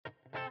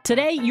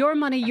Today, Your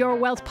Money, Your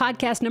Wealth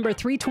podcast number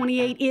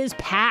 328 is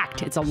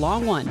packed. It's a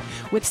long one.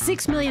 With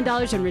 $6 million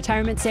in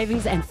retirement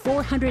savings and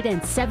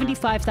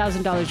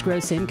 $475,000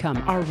 gross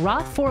income, are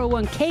Roth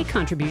 401k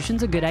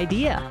contributions a good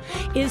idea?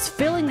 Is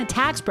filling the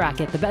tax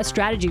bracket the best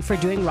strategy for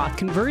doing Roth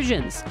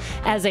conversions?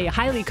 As a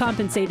highly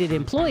compensated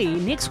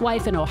employee, Nick's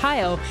wife in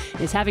Ohio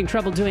is having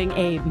trouble doing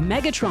a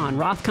Megatron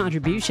Roth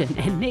contribution,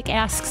 and Nick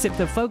asks if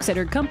the folks at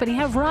her company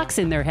have rocks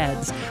in their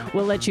heads.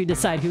 We'll let you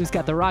decide who's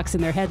got the rocks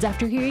in their heads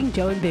after hearing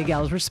Joe and Big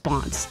Al's response.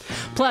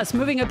 Plus,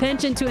 moving a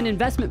pension to an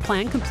investment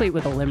plan complete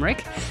with a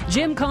limerick.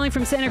 Jim, calling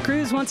from Santa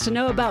Cruz, wants to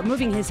know about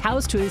moving his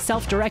house to his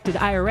self-directed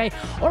IRA,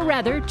 or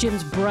rather,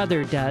 Jim's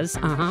brother does.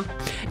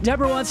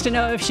 Deborah wants to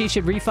know if she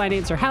should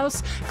refinance her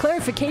house,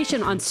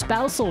 clarification on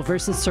spousal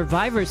versus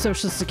survivor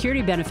Social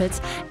Security benefits,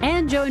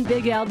 and Joe and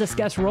Big Al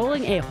discuss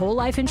rolling a whole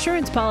life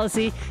insurance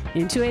policy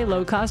into a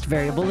low-cost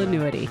variable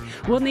annuity.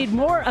 We'll need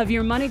more of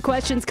your money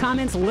questions,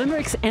 comments,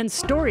 limericks, and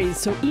stories,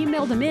 so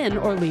email them in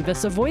or leave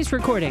us a voice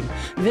recording.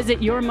 Visit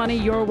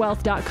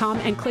yourmoneyyourwealth.com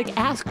and click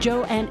Ask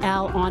Joe and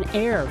Al on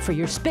air for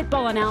your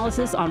spitball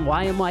analysis on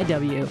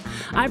YMYW.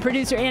 I'm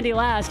producer Andy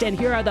Last, and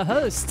here are the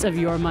hosts of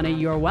Your Money,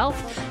 Your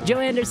Wealth, Joe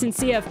Anderson,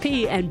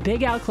 CFP, and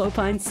Big Al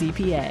Clopine,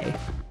 CPA.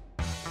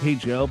 Hey,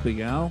 Joe,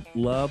 Big Al.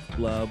 Love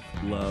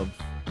the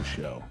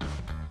show.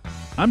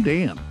 I'm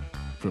Dan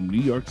from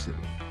New York City.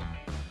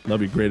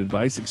 Love your great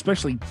advice,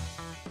 especially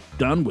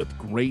done with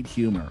great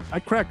humor. I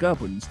crack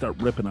up when you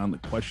start ripping on the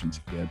questions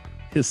you get.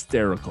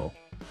 Hysterical.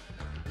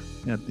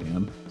 Yeah,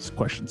 Dan, this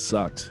question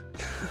sucks.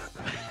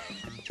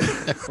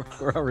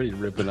 We're already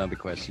ripping on the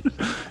question.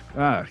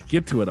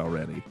 Get to it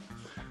already.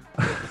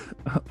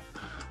 But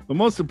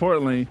most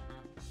importantly,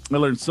 I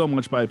learned so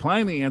much by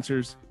applying the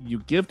answers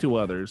you give to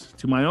others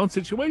to my own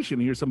situation.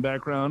 Here's some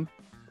background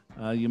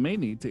you may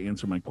need to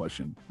answer my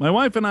question. My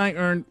wife and I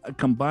earn a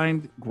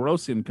combined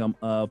gross income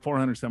of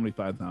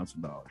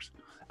 $475,000.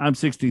 I'm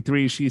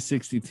 63, she's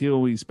 62,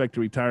 and we expect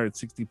to retire at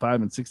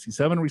 65 and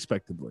 67,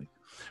 respectively.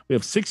 We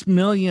have $6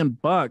 million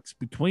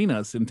between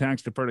us in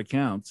tax-deferred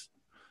accounts,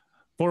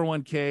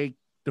 401k,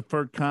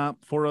 deferred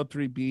comp,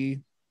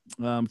 403b.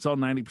 It's all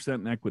 90%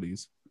 in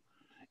equities.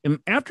 In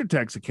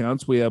after-tax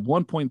accounts, we have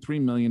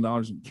 $1.3 million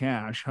in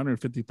cash,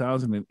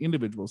 $150,000 in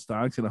individual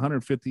stocks, and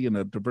 $150,000 in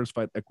a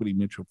diversified equity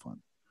mutual fund.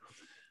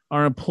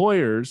 Our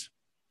employers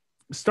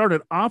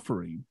started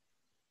offering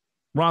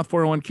Roth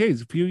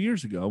 401ks a few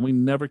years ago, and we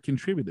never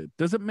contributed.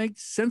 Does it make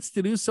sense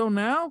to do so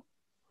now?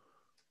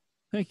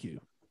 Thank you,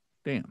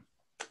 Dan.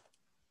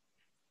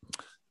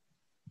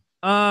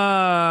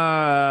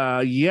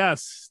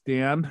 Yes,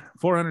 Dan.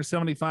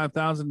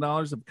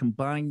 $475,000 of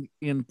combined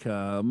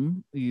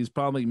income. He's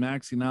probably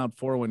maxing out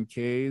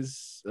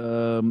 401ks.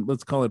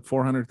 Let's call it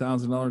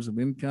 $400,000 of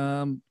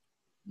income.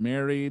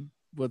 Married.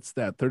 What's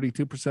that?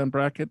 32%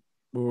 bracket?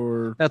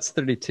 Or that's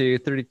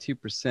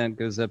 32%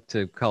 goes up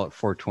to, call it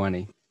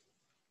 420.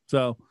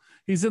 So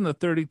he's in the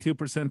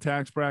 32%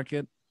 tax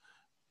bracket.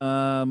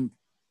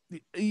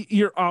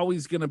 You're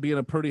always going to be in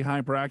a pretty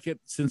high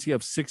bracket since you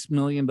have $6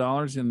 million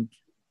in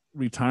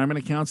retirement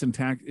accounts and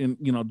tax in,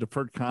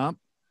 deferred comp.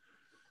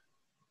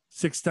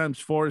 6 times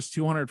 4 is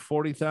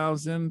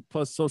 240,000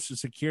 plus Social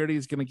Security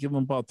is going to give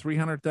them about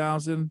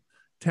 300,000.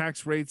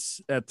 Tax rates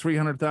at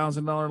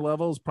 $300,000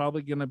 level is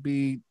probably going to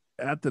be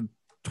at the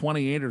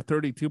 28 or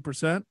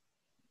 32%.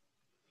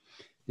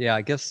 Yeah,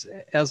 I guess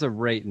as of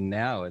right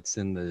now, it's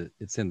in the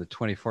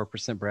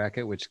 24%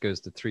 bracket, which goes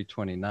to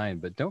 329.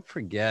 But don't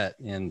forget,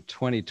 in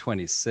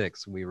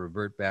 2026, we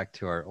revert back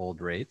to our old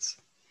rates,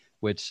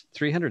 which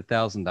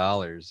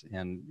 $300,000.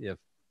 And if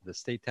the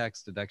state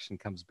tax deduction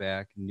comes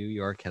back, New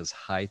York has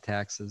high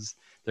taxes.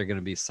 They're going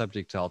to be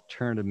subject to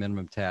alternative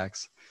minimum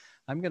tax.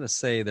 I'm going to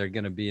say they're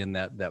going to be in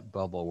that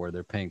bubble where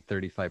they're paying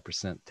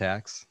 35%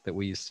 tax that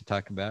we used to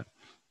talk about,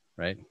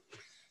 right?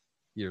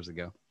 Years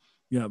ago.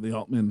 Yeah, the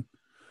Altman.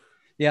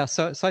 Yeah,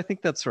 so I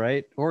think that's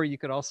right. Or you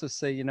could also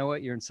say, you know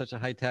what, you're in such a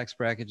high tax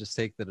bracket, just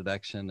take the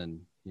deduction and,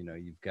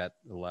 you've got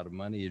a lot of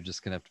money. You're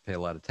just going to have to pay a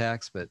lot of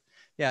tax. But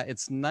yeah,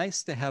 it's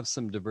nice to have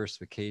some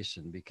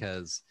diversification,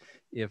 because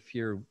if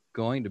you're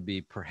going to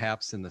be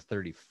perhaps in the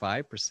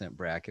 35%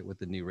 bracket with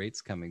the new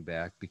rates coming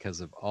back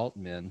because of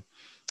Altman,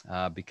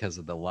 because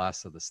of the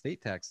loss of the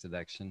state tax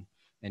deduction,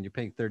 and you're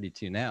paying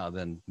 32 now,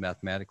 then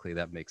mathematically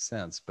that makes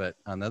sense. But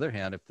on the other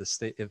hand,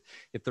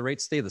 if the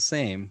rates stay the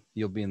same,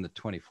 you'll be in the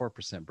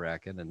 24%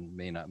 bracket and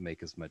may not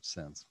make as much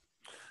sense.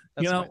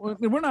 That's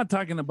we're not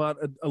talking about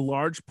a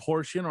large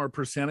portion or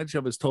percentage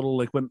of his total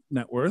liquid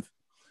net worth,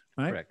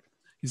 right? Correct.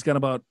 He's got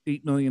about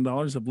 $8 million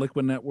of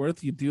liquid net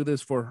worth. You do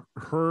this for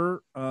her,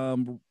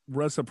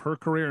 rest of her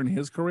career and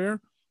his career.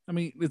 I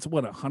mean, it's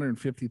what,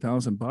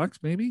 $150,000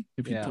 maybe,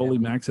 if you totally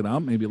max it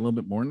out, maybe a little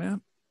bit more than that.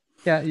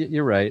 Yeah,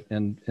 you're right.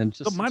 And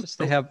just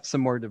to have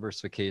some more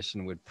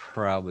diversification would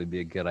probably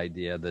be a good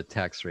idea. The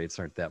tax rates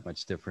aren't that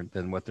much different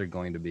than what they're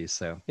going to be.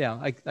 So yeah,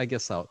 I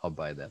guess I'll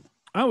buy that.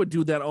 I would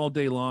do that all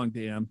day long,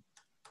 Dan.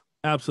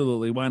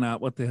 Absolutely. Why not?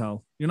 What the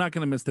hell? You're not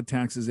going to miss the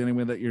taxes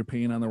anyway that you're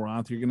paying on the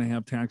Roth. You're going to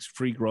have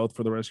tax-free growth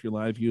for the rest of your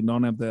life. You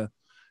don't have to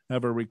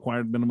have a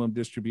required minimum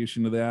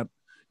distribution to that.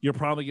 you're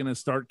probably going to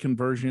start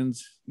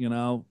conversions,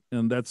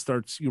 and that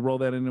starts, you roll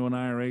that into an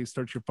IRA,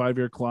 starts your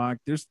 5-year clock.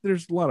 There's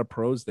a lot of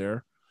pros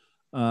there.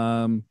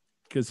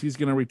 Because he's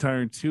going to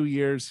retire in 2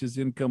 years. His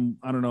income,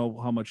 I don't know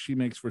how much she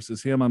makes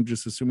versus him. I'm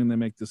just assuming they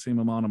make the same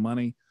amount of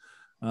money.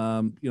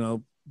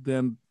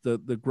 Then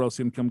the gross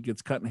income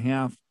gets cut in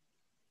half.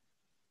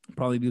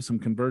 Probably do some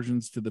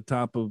conversions to the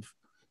top of,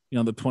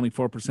 the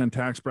 24%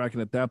 tax bracket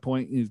at that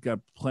point. He's got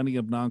plenty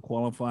of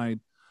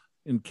non-qualified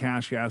in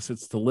cash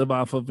assets to live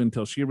off of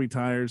until she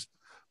retires.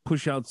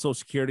 Push out Social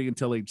Security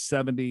until age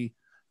 70.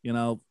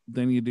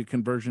 Then you do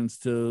conversions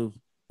to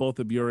both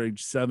of your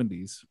age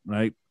 70s,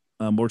 right?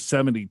 Or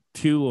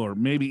 72, or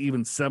maybe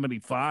even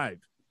 75,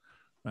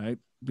 right?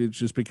 It's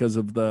just because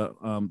of the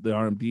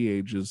RMD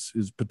age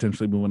is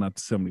potentially moving up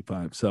to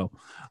 75. So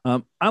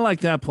I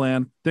like that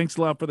plan. Thanks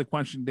a lot for the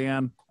question,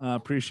 Dan.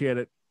 Appreciate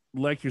it.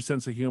 Like your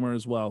sense of humor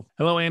as well.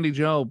 Hello, Andy,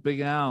 Joe, Big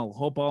Al.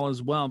 Hope all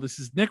is well. This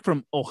is Nick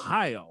from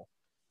Ohio.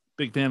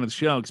 Big fan of the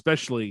show,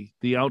 especially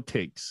the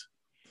outtakes,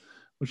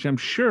 which I'm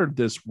sure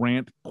this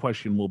rant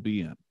question will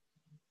be in.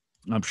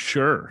 I'm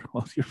sure.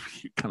 Well, you're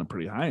kind of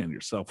pretty high on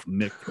yourself,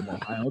 Nick from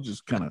Ohio,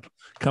 just kind of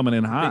coming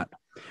in hot.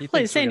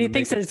 Well, he's saying he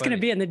thinks that it's going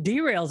to be in the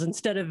derails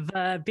instead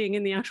of being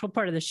in the actual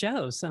part of the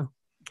show. So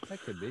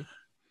that could be.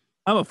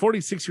 I'm a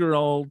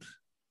 46-year-old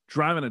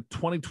driving a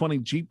 2020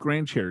 Jeep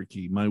Grand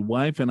Cherokee. My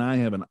wife and I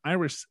have an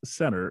Irish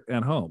setter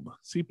at home.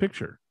 See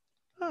picture.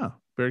 Oh,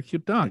 very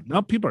cute dog.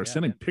 Now people are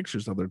sending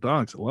pictures of their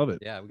dogs. I love it.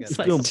 Yeah, we got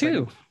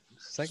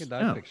second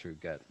dog picture we've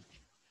got.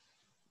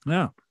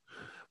 Yeah.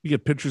 We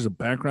get pictures of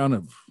background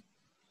of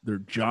their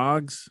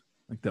jogs,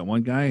 like that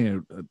one guy.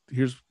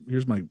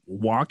 Here's my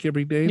walk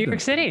every day. New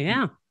York City,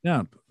 yeah.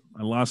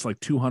 I lost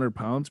like 200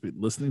 pounds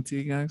listening to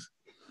you guys.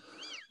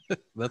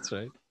 That's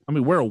right. I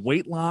mean, we're a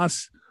weight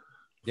loss,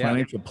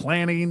 financial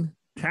planning,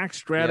 tax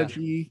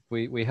strategy.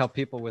 Yeah. We help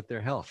people with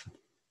their health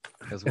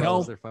as well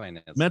as their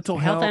finances, mental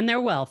health, and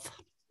their wealth.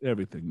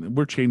 Everything.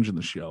 We're changing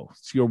the show.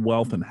 It's your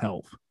wealth and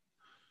health.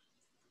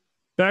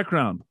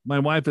 Background. My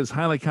wife is a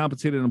highly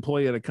compensated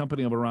employee at a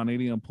company of around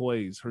 80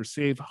 employees. Her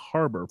safe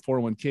harbor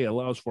 401k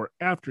allows for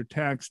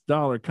after-tax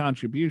dollar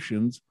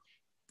contributions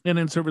and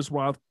in-service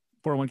Roth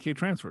 401k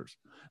transfers.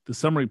 The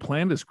summary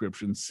plan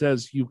description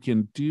says you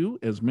can do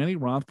as many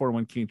Roth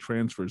 401k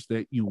transfers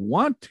that you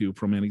want to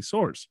from any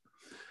source.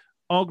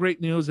 All great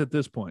news at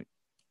this point.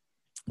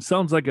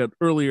 Sounds like an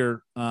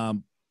earlier...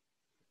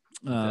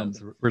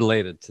 That's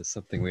related to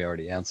something we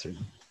already answered.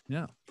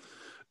 Yeah.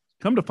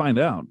 Come to find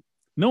out,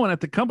 no one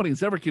at the company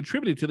has ever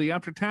contributed to the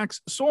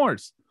after-tax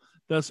source.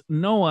 Thus,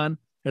 no one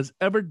has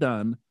ever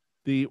done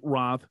the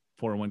Roth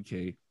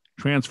 401k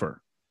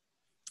transfer.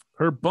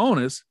 Her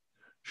bonus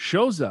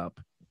shows up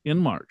in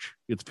March.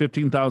 It's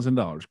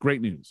 $15,000.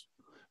 Great news.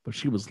 But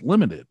she was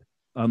limited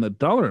on the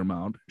dollar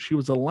amount she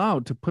was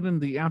allowed to put in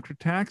the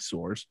after-tax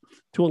source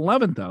to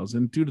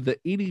 $11,000 due to the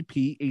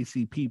ADP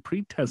ACP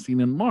pre-testing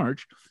in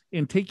March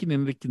and taking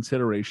into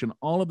consideration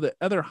all of the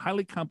other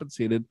highly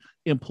compensated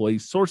employee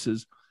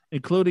sources,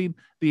 including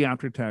the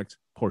after-tax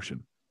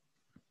portion.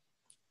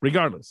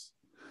 Regardless,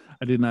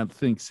 I did not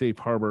think Safe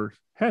Harbor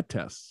had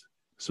tests.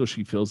 So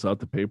she fills out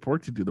the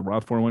paperwork to do the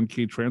Roth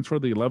 401k transfer,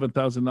 the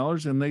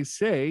 $11,000, and they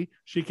say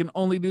she can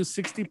only do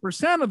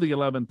 60% of the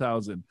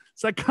 $11,000.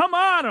 It's like, come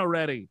on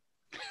already.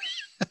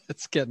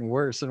 It's getting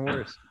worse and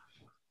worse.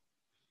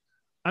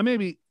 I may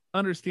be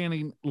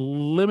understanding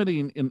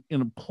limiting an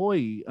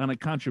employee on a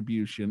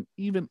contribution,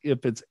 even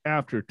if it's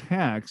after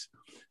tax,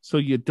 so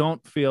you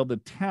don't fail the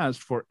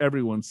test for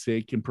everyone's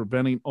sake and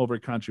preventing over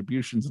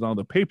contributions and all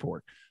the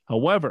paperwork.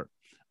 However,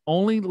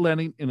 only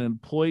letting an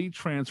employee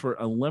transfer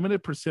a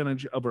limited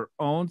percentage of her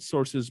own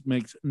sources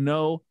makes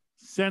no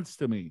sense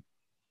to me.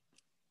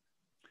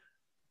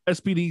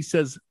 SPD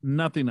says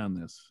nothing on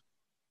this.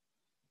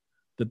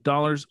 The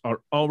dollars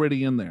are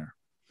already in there.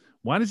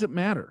 Why does it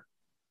matter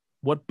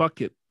what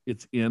bucket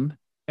it's in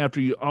after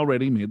you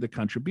already made the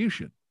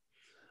contribution?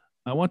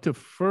 I want to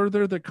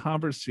further the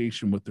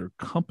conversation with their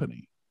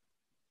company,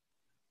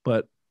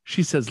 but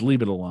she says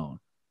leave it alone.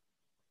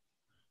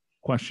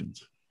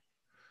 Questions.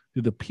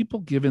 Do the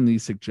people given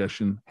these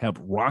suggestions have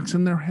rocks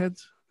in their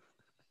heads?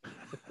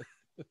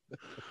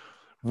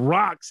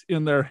 Rocks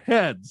in their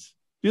heads.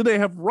 Do they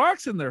have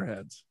rocks in their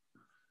heads?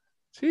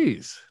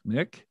 Jeez,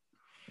 Nick.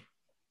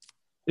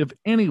 If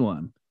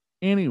anyone,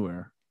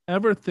 anywhere,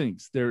 ever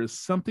thinks there is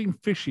something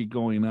fishy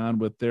going on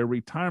with their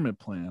retirement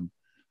plan,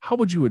 how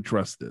would you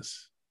address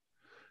this?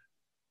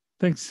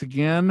 Thanks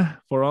again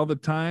for all the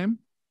time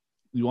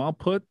you all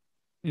put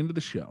into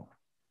the show.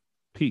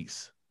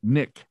 Peace.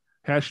 Nick,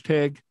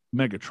 hashtag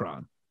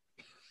Megatron.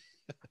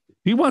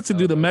 He wants to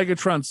do the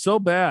Megatron so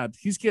bad.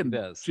 He's getting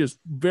just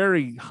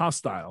very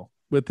hostile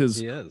with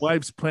his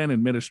wife's plan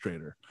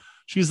administrator.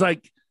 She's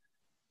like,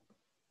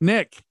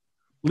 Nick,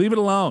 leave it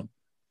alone.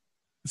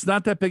 It's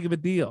not that big of a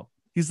deal.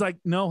 He's like,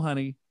 no,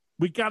 honey,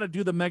 we got to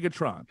do the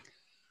Megatron.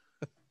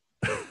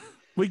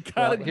 We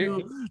got to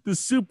do the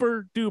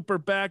super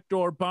duper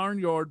backdoor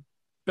barnyard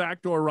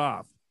backdoor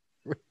Roth.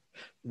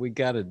 We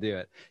got to do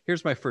it.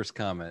 Here's my first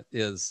comment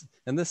is,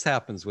 and this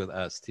happens with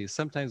us too.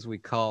 Sometimes we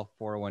call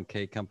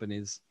 401k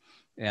companies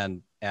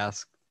and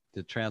ask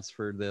to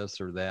transfer this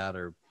or that,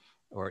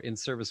 or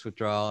in-service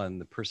withdrawal, and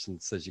the person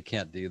says you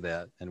can't do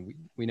that. And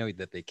we know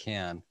that they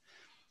can.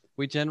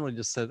 We generally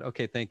just said,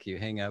 okay, thank you,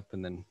 hang up,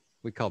 and then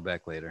we call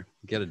back later,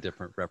 get a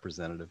different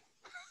representative.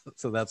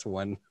 So that's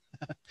one,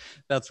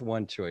 that's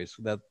one choice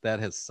that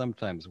has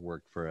sometimes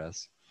worked for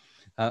us.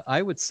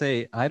 I would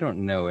say, I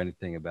don't know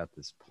anything about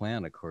this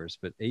plan, of course,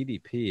 but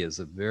ADP is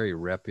a very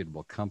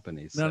reputable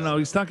company. So. No,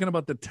 he's talking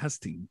about the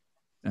testing.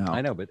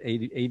 I know, but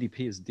ADP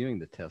is doing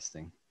the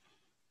testing.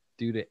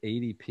 Due to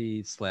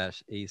ADP/ACP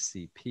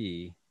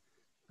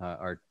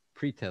are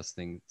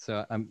pre-testing.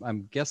 So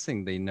I'm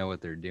guessing they know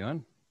what they're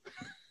doing.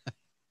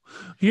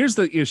 Here's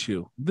the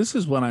issue. This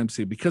is what I'm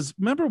seeing, because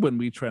remember when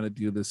we try to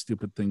do this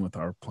stupid thing with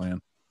our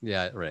plan?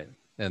 Yeah, right.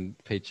 And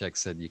Paycheck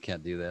said you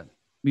can't do that.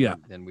 Yeah.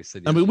 And we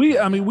said, we're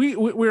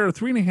a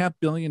 $3.5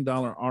 billion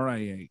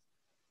RIA,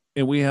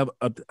 and we have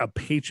a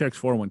Paychex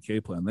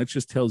 401k plan. That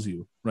just tells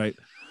you, right?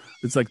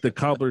 It's like the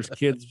cobbler's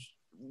kids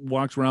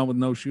walks around with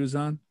no shoes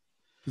on.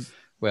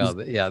 Well,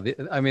 the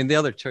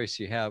other choice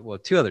you have, well,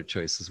 two other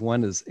choices.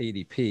 One is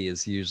ADP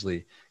is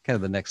usually kind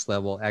of the next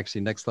level.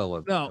 Actually, next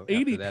level. No,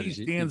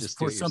 ADP stands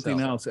for something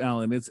else,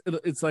 Alan.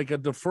 It's like a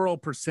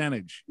deferral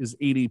percentage is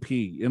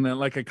ADP, and then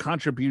like a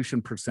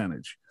contribution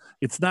percentage.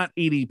 It's not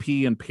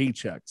ADP and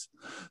Paychex.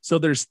 So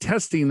there's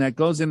testing that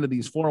goes into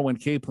these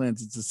 401k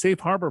plans. It's a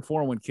safe harbor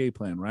 401k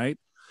plan, right?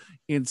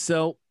 And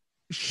so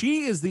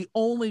she is the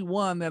only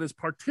one that is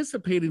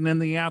participating in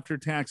the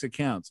after-tax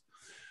accounts.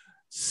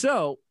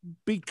 So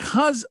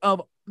because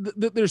of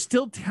they're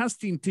still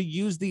testing to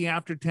use the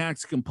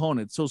after-tax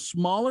component. So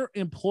smaller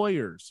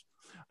employers,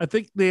 I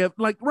think they have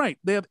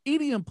they have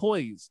 80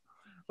 employees.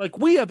 Like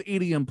we have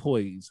 80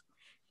 employees.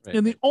 Right.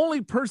 And the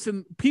only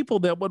people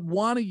that would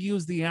want to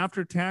use the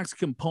after-tax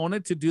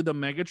component to do the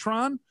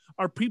Megatron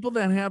are people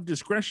that have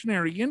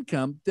discretionary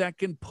income that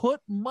can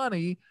put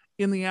money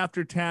in the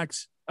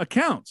after-tax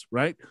accounts,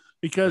 right?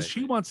 Because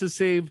she wants to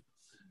save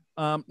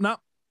not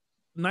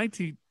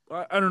 19.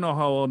 I don't know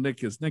how old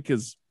Nick is. Nick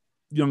is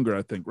younger,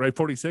 I think, right?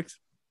 46.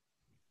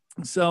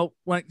 So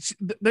when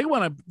they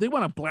want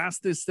to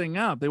blast this thing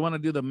out, they want to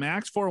do the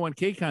max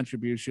 401k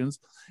contributions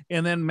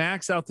and then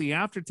max out the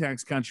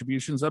after-tax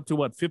contributions up to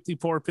what,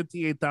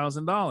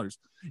 $58,000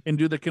 and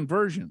do the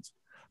conversions.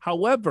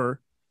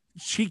 However,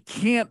 she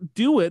can't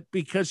do it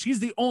because she's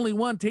the only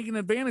one taking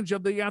advantage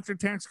of the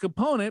after-tax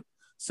component.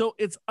 So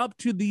it's up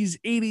to these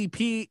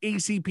ADP,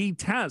 ACP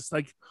tests.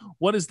 Like,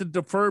 what is the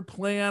deferred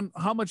plan?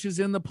 How much is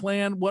in the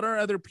plan? What are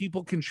other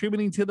people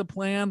contributing to the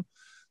plan?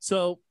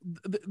 So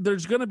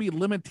there's going to be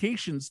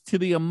limitations to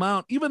the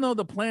amount, even though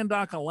the plan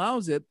doc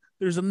allows it,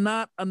 there's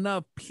not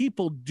enough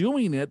people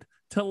doing it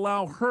to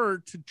allow her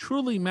to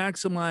truly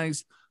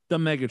maximize the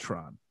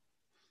Megatron.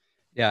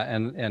 Yeah,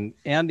 and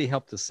Andy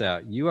helped us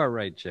out. You are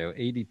right, Joe.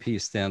 ADP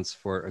stands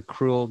for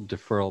accrual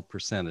deferral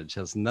percentage.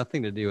 Has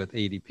nothing to do with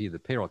ADP, the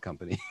payroll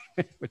company,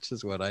 which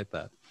is what I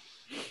thought.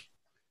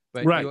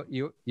 But right.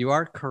 You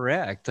are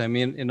correct. I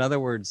mean, in other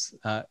words,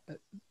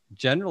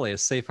 generally a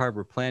safe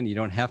harbor plan, you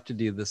don't have to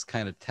do this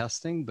kind of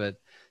testing, but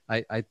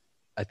I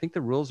think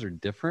the rules are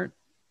different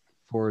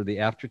for the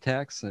after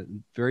tax.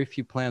 Very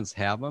few plans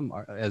have them.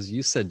 As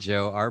you said,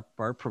 Joe,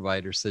 our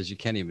provider says you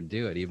can't even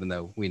do it, even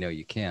though we know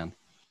you can.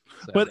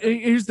 So. But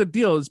here's the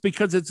deal. It's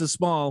because it's a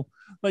small,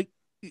 like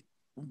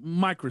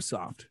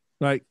Microsoft,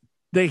 right?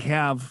 They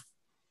have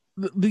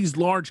these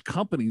large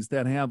companies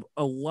that have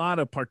a lot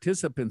of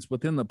participants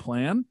within the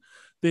plan.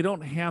 They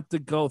don't have to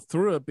go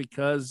through it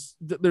because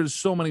there's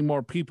so many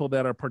more people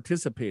that are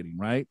participating,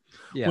 right?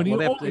 Yeah, when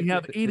you only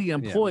have 80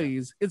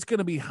 employees, it's going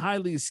to be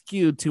highly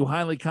skewed to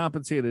highly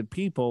compensated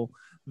people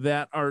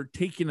that are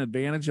taking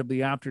advantage of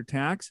the after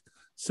tax.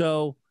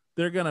 So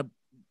they're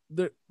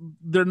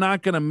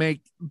not going to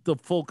make the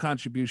full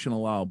contribution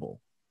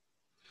allowable.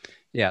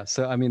 Yeah.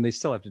 So, I mean, they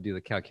still have to do the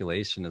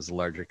calculation as a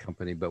larger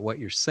company, but what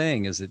you're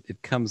saying is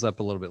it comes up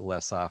a little bit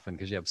less often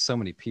because you have so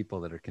many people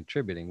that are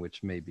contributing,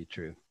 which may be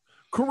true.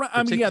 Correct.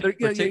 I mean, yeah.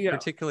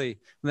 Particularly,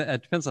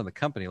 it depends on the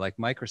company. Like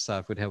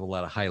Microsoft would have a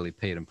lot of highly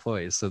paid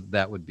employees. So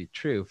that would be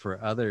true.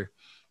 For other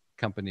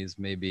companies,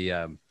 maybe,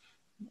 I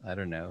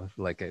don't know,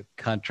 like a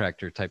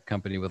contractor type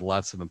company with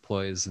lots of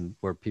employees and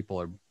where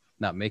people are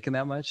not making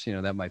that much,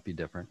 that might be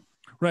different.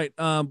 Right.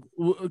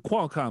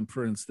 Qualcomm,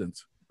 for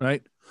instance,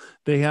 right?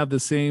 They have the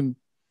same.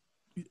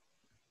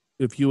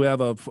 If you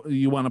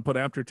want to put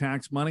after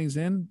tax monies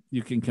in,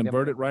 you can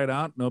convert it right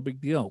out. No big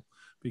deal,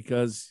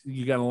 because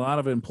you got a lot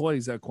of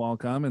employees at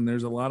Qualcomm, and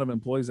there's a lot of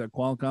employees at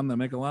Qualcomm that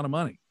make a lot of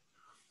money.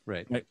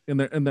 Right.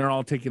 And they're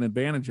all taking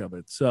advantage of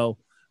it. So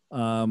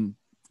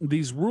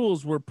these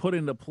rules were put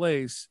into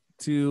place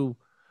to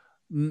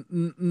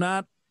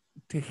not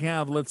to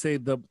have, let's say,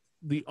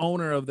 the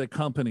owner of the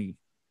company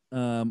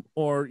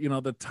or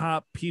the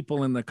top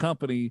people in the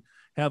company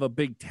have a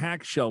big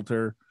tax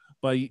shelter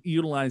by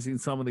utilizing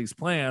some of these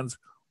plans,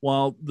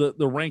 while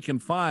the rank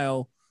and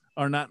file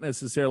are not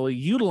necessarily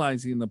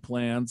utilizing the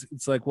plans,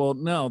 it's like, well,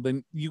 no,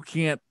 then you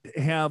can't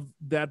have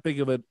that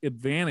big of an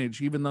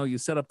advantage, even though you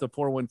set up the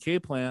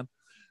 401k plan.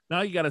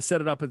 Now you got to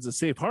set it up as a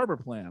safe harbor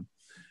plan.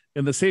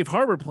 And the safe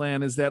harbor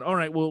plan is that, all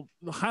right, well,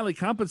 the highly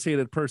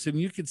compensated person,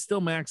 you can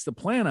still max the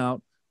plan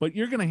out, but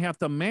you're going to have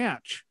to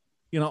match,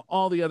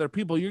 all the other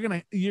people. You're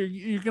going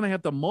to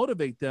have to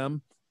motivate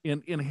them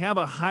and have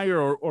a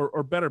higher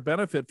or better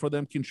benefit for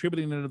them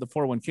contributing into the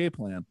 401k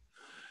plan.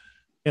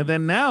 And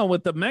then now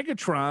with the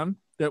Megatron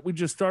that we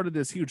just started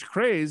this huge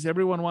craze,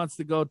 everyone wants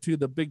to go to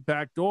the big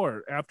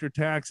backdoor after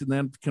tax and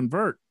then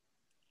convert.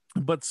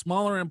 But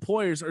smaller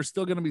employers are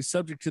still going to be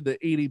subject to the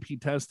ADP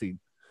testing.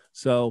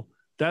 So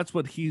that's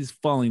what he's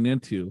falling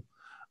into.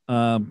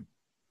 And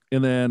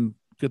then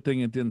good thing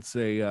it didn't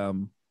say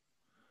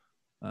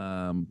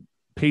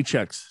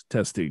paychecks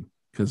testing,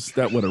 because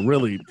that would have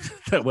really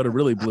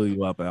blew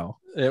you up, Al.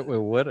 It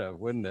would have,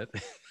 wouldn't it?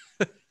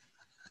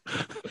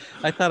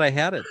 I thought I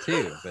had it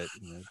too, but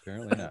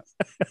apparently not.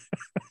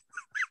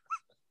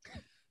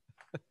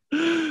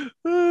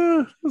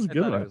 That was a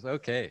good one. It was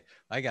okay.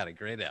 I got a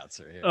great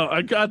answer here. Oh,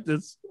 I got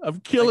this. I'm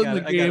killing the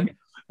game.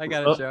 I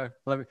got it, Joe.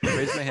 Let me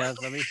raise my hands.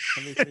 Let me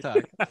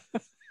talk.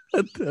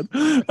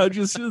 I'm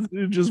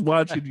just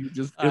watching you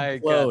just implode. I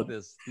got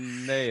this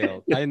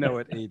nailed. I know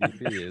what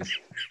ADP is.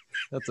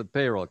 That's a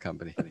payroll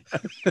company.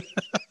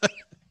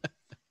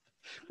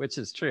 Which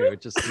is true.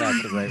 It's just not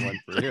the right one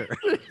for here.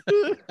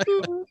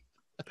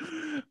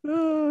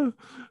 Oh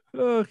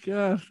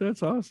gosh,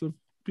 that's awesome.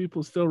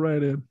 People still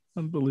write in.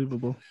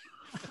 Unbelievable.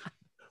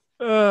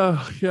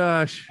 Oh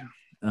gosh.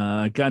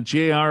 Got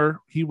JR.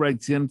 He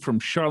writes in from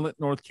Charlotte,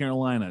 North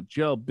Carolina.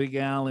 Joe, Big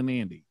Al, and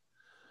Andy.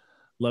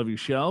 Love your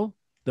show.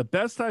 The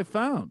best I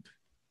found.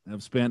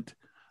 I've spent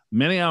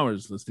many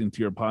hours listening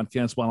to your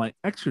podcast while I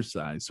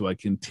exercise so I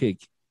can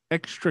take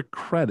extra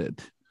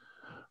credit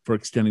for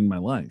extending my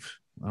life.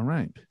 All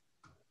right.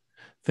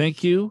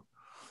 Thank you.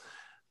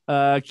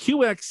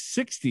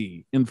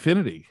 QX60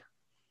 Infinity.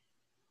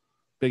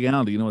 Big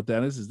Al, do you know what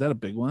that is? Is that a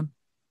big one?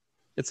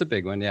 It's a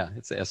big one. Yeah.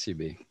 It's a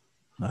SUV.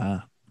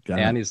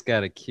 And he's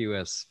got a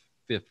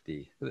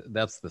QS50.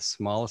 That's the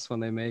smallest one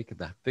they make.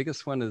 The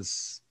biggest one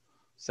is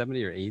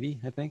 70 or 80,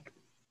 I think.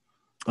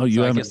 Oh,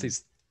 you so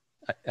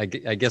I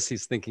guess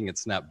he's thinking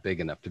it's not big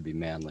enough to be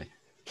manly.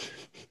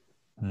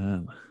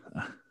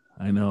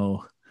 I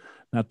know,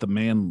 not the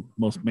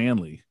most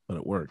manly, but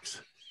it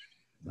works.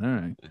 All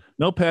right.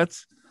 No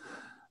pets.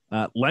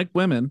 Like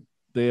women,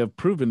 they have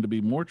proven to be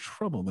more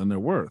trouble than they're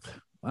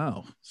worth.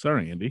 Wow.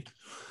 Sorry, Andy.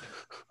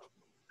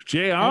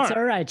 JR. That's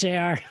all right,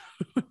 JR.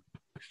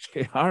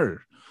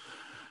 JR.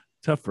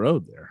 Tough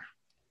road there.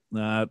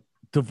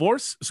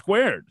 Divorce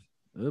squared.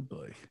 Oh,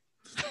 boy.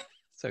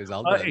 So he's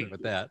all done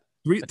with that.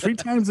 Three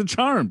times the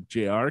charm,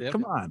 JR. Yep.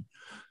 Come on.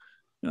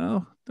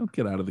 No, don't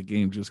get out of the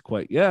game just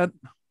quite yet.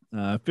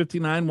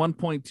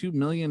 $1.2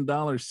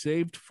 million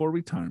saved for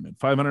retirement.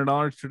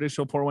 $500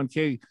 traditional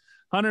 401k,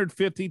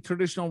 $150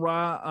 traditional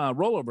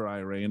rollover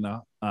IRA, and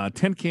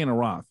 $10K in a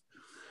Roth.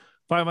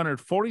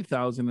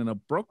 $540,000 in a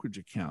brokerage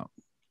account.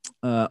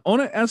 Own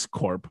a S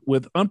corp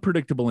with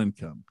unpredictable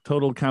income.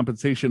 Total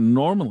compensation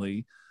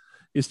normally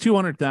is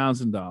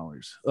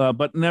 $200,000,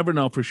 but never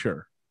know for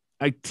sure.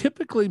 I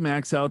typically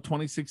max out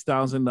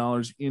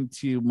 $26,000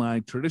 into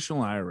my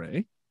traditional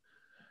IRA.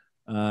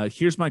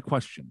 Here's my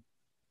question.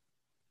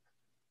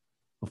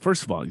 Well,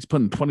 first of all, he's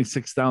putting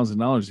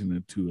 $26,000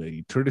 into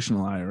a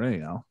traditional IRA,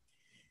 Al.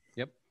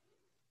 Yep.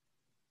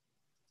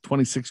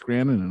 26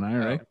 grand in an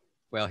IRA.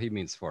 Well, he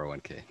means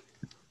 401k.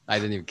 I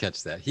didn't even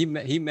catch that. He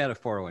meant a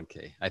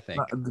 401k, I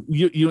think.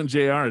 You and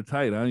JR are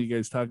tight, huh? You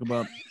guys talk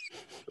about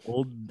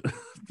old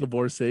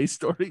divorcee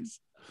stories.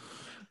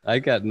 I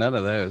got none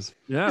of those.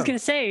 I was going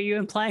to say, are you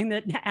implying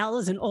that Al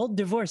is an old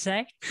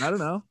divorcee? I don't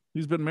know.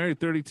 He's been married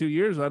 32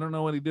 years. I don't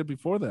know what he did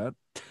before that.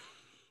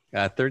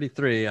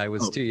 33. I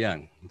was too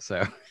young.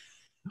 So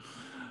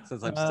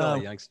since I'm still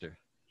a youngster.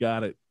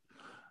 Got it.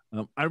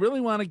 I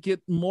really want to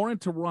get more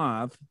into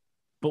Roth,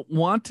 but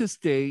want to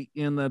stay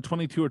in the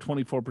 22 or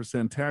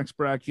 24% tax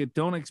bracket.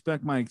 Don't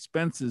expect my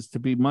expenses to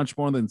be much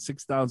more than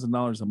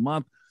 $6,000 a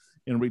month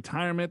in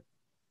retirement,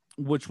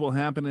 which will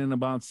happen in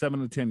about 7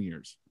 to 10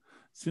 years.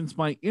 Since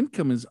my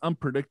income is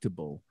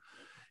unpredictable,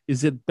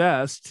 is it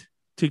best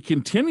to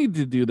continue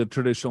to do the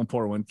traditional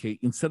 401k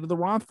instead of the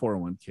Roth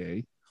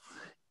 401k?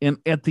 And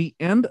at the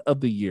end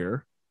of the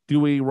year,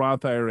 do a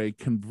Roth IRA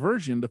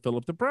conversion to fill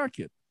up the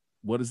bracket?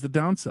 What is the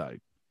downside?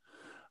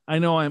 I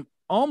know I'm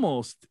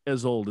almost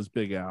as old as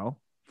Big Al,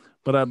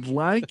 but I'd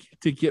like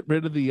to get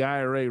rid of the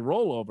IRA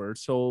rollover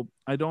so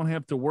I don't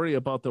have to worry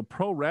about the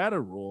pro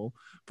rata rule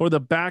for the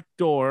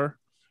backdoor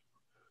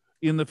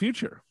in the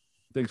future.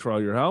 Thanks for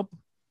all your help.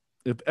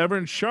 If ever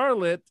in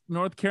Charlotte,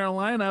 North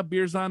Carolina,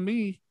 beers on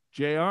me,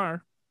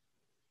 JR.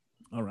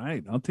 All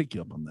right. I'll take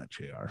you up on that,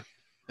 JR.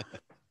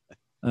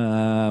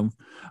 All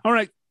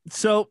right.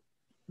 So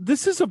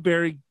this is a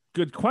very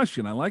good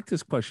question. I like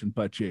this question,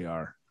 but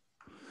JR.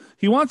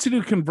 He wants to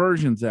do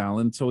conversions,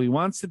 Alan. So he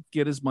wants to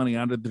get his money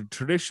out of the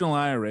traditional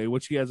IRA,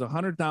 which he has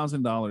 $100,000,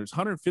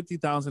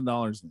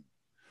 $150,000 in.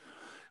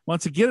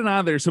 wants to get it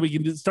out of there so we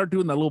can start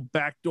doing the little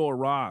backdoor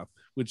Roth,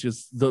 which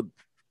is the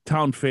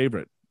town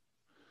favorite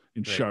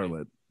in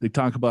Charlotte. They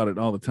talk about it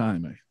all the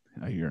time,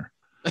 I hear.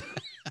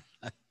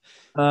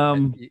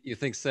 You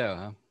think so,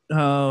 huh?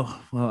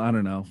 Oh, well, I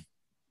don't know.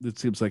 It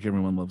seems like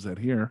everyone loves that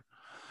here.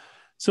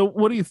 So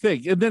what do you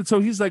think? And then so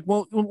he's like,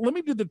 well, let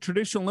me do the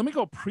traditional. Let me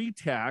go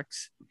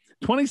pre-tax,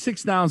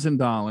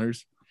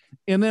 $26,000.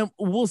 And then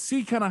we'll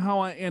see kind of how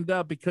I end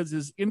up because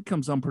his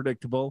income's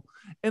unpredictable.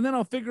 And then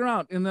I'll figure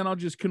out, and then I'll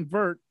just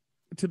convert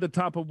to the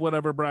top of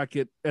whatever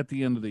bracket at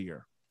the end of the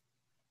year.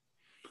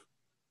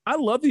 I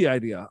love the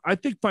idea. I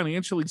think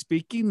financially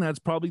speaking, that's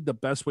probably the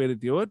best way to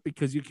do it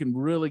because you can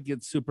really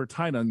get super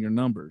tight on your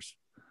numbers.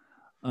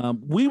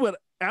 We would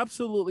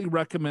absolutely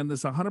recommend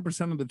this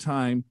 100% of the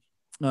time,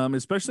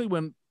 especially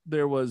when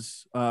there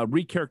was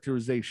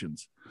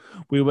recharacterizations.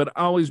 We would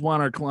always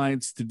want our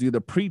clients to do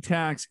the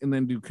pre-tax and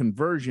then do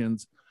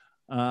conversions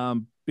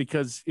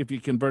because if you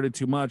converted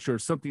too much or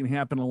something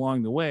happened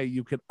along the way,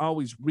 you could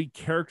always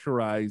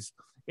recharacterize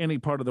any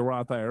part of the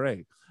Roth IRA.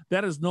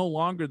 That is no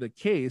longer the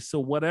case. So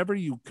whatever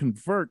you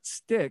convert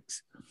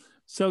sticks.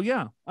 So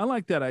yeah, I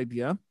like that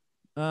idea.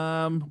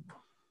 What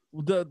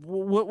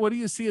do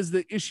you see as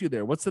the issue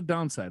there? What's the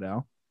downside,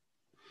 Al?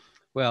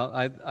 Well,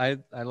 I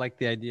like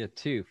the idea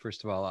too.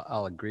 First of all,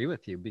 I'll agree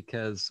with you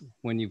because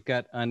when you've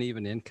got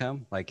uneven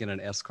income, like in an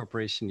S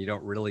corporation, you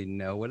don't really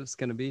know what it's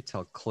going to be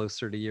till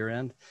closer to year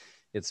end.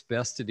 It's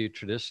best to do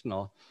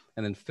traditional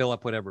and then fill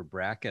up whatever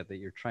bracket that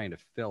you're trying to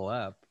fill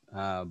up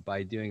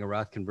by doing a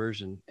Roth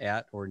conversion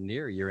at or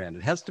near year end.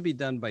 It has to be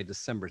done by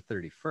December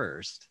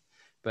 31st,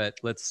 but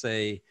let's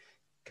say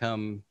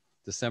come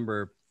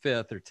December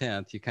 5th or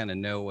 10th, you kind of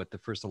know what the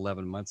first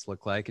 11 months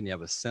look like and you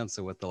have a sense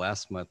of what the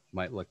last month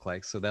might look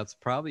like. So that's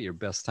probably your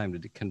best time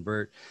to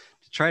convert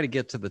to try to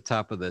get to the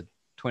top of the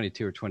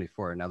 22 or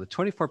 24. Now the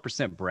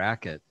 24%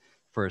 bracket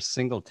for a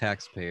single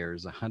taxpayer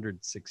is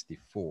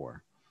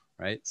 164,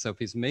 right? So if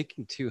he's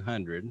making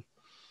 200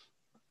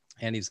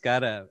 and he's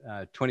got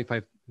a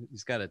 25,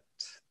 he's got a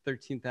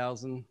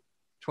 13,000,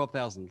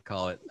 12,000,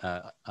 call it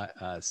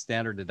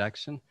standard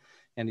deduction.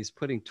 And he's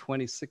putting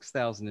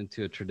 26,000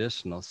 into a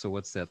traditional. So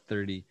what's that?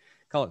 30,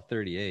 call it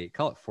 38,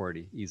 call it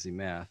 40, easy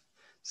math.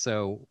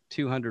 So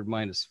 200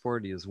 minus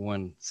 40 is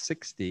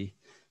 160.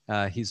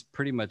 He's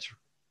pretty much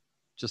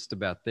just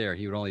about there.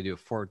 He would only do a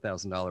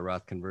 $4,000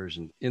 Roth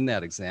conversion in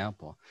that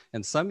example.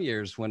 And some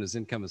years when his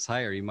income is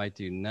higher, he might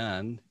do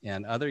none.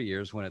 And other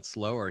years when it's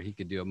lower, he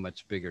could do a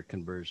much bigger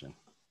conversion.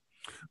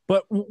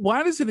 But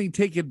why doesn't he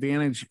take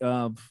advantage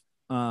of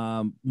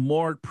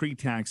more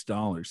pre-tax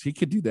dollars? He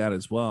could do that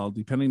as well,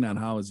 depending on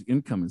how his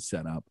income is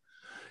set up.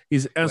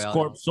 He's S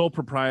corp, sole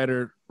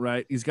proprietor,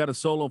 right? He's got a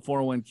solo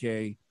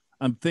 401k.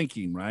 I'm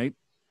thinking, right?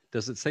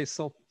 Does it say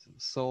sole?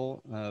 He's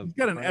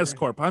got an S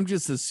corp. I'm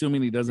just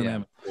assuming he doesn't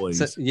have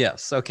employees. So,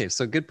 yes. Okay.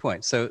 So good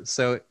point.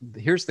 So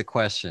here's the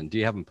question: do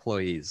you have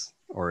employees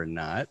or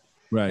not?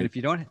 Right. And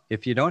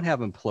if you don't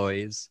have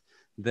employees,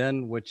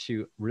 then what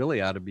you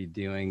really ought to be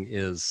doing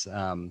is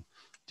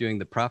doing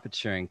the profit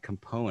sharing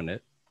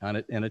component on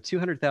it, and a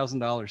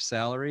 $200,000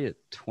 salary at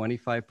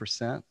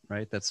 25%,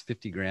 right? That's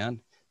 50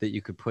 grand that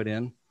you could put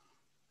in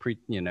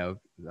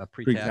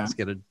pre-tax,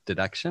 get a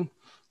deduction,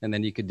 and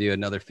then you could do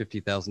another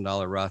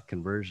 $50,000 Roth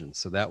conversion.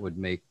 So that would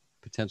make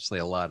potentially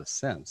a lot of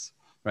sense,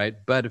 right?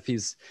 But if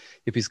he's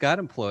got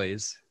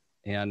employees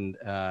and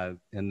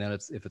then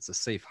if it's a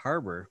safe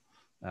harbor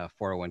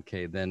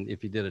 401k, then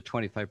if you did a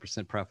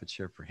 25% profit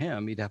share for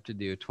him, he'd have to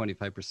do a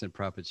 25%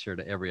 profit share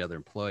to every other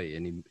employee,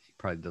 and he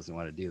probably doesn't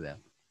want to do that.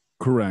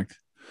 Correct.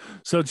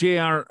 So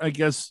JR, I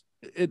guess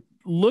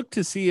look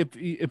to see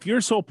if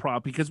you're sole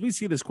prop, because we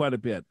see this quite a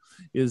bit,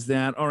 is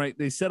that, all right,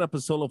 they set up a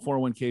solo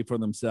 401k for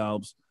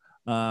themselves.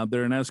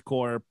 They're an S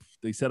corp.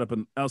 They set up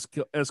an S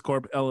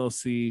corp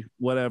LLC,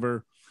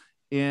 whatever.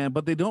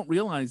 But they don't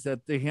realize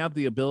that they have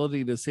the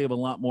ability to save a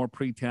lot more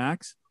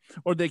pre-tax,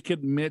 or they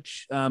could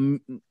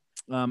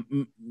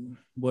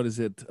what is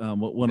it?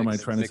 What am I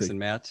trying to say? Mix and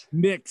match.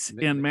 Mix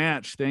and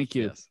match. Thank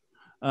you. Yes.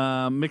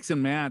 Mix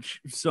and match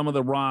some of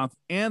the Roth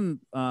and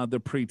the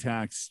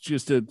pre-tax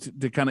just to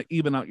kind of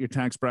even out your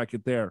tax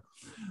bracket there.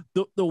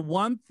 The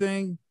one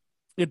thing,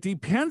 it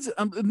depends.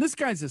 And this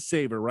guy's a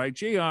saver, right?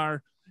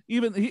 JR,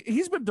 even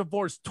he's been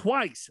divorced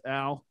twice,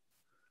 Al.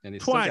 And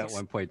he's still got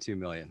 1.2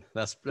 million.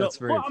 That's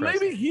very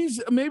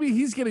impressive. Maybe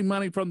he's getting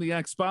money from the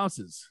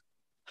ex-spouses.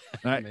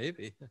 Right?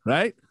 Maybe.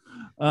 Right?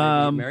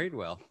 Maybe he married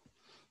well.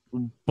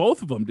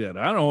 Both of them did.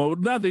 I don't know.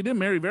 No, they didn't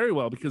marry very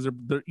well because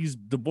he's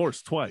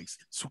divorced twice.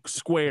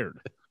 Squared.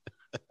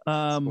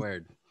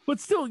 Squared. But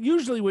still,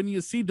 usually when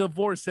you see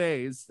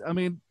divorcees, I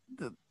mean,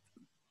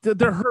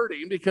 they're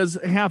hurting because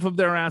half of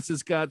their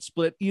asses got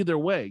split either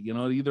way. You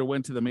know, it either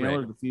went to the male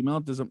or the female.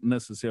 It doesn't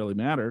necessarily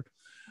matter.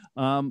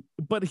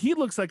 But he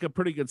looks like a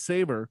pretty good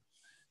saver.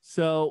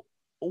 So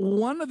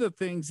one of the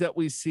things that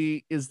we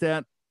see is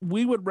that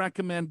we would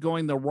recommend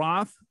going the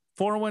Roth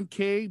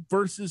 401k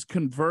versus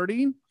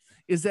converting,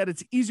 is that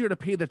it's easier to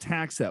pay the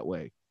tax that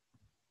way.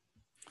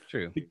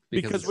 True.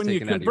 Because when you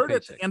convert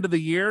at the end of the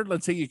year,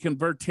 let's say you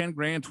convert 10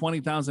 grand,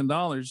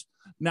 $20,000,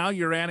 Now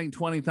you're adding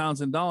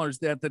 $20,000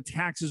 that the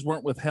taxes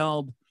weren't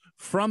withheld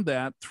from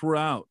that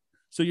throughout.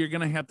 So you're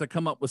going to have to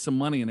come up with some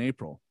money in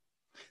April.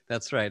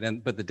 That's right.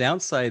 But the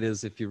downside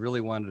is if you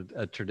really wanted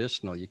a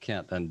traditional, you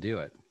can't undo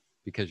it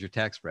because your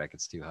tax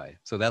bracket's too high.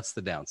 So that's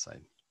the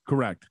downside.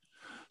 Correct.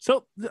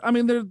 So, I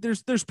mean,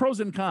 there's pros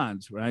and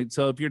cons, right?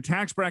 So if your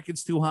tax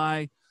bracket's too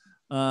high,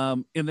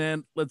 and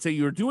then let's say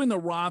you're doing the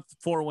Roth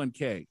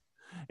 401k,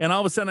 and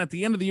all of a sudden at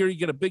the end of the year, you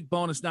get a big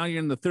bonus. Now you're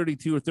in the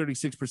 32 or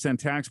 36%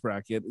 tax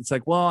bracket. It's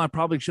like, well, I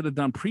probably should have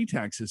done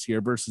pre-tax this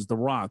year versus the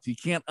Roth. You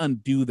can't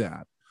undo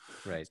that.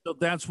 Right. So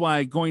that's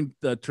why going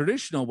the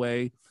traditional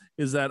way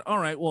is that, all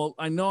right, well,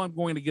 I know I'm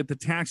going to get the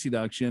tax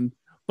deduction,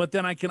 but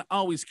then I can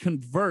always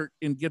convert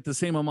and get the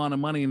same amount of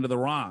money into the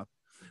Roth.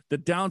 The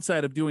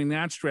downside of doing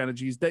that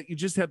strategy is that you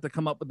just have to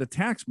come up with the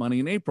tax money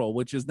in April,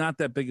 which is not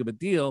that big of a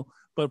deal.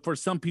 But for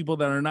some people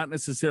that are not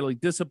necessarily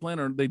disciplined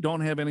or they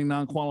don't have any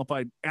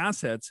non-qualified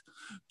assets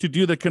to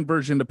do the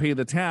conversion to pay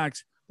the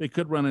tax, they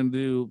could run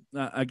into,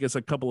 I guess,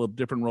 a couple of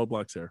different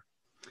roadblocks there.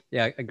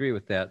 Yeah, I agree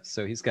with that.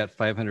 So he's got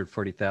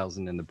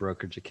 540,000 in the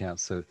brokerage account.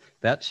 So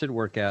that should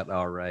work out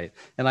all right.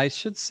 And I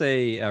should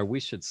say, we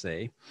should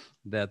say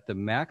that the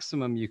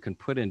maximum you can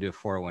put into a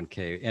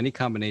 401k, any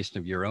combination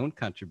of your own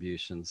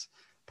contributions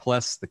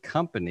plus the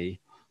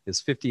company, is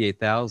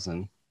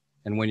 58,000.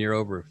 And when you're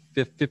over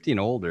 50 and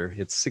older,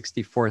 it's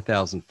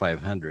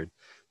 64,500.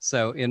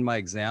 So in my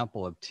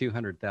example of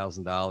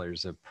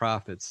 $200,000 of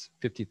profits,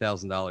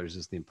 $50,000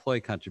 is the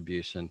employee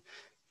contribution.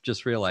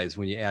 Just realize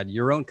when you add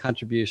your own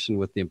contribution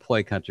with the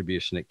employee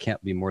contribution, it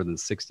can't be more than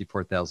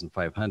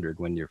 64,500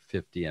 when you're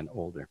 50 and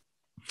older.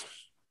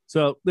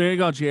 So there you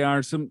go,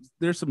 JR.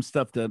 There's some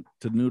stuff to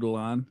noodle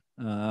on.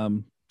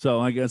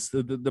 So I guess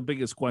the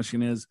biggest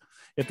question is,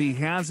 if he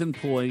has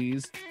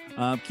employees,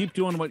 keep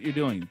doing what you're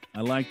doing.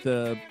 I like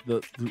the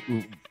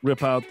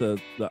rip out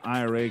the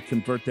IRA,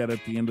 convert that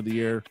at the end of the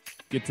year,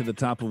 get to the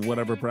top of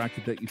whatever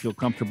bracket that you feel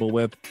comfortable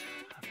with.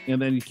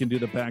 And then you can do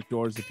the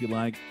backdoors if you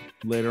like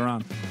later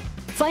on.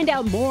 Find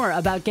out more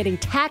about getting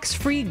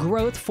tax-free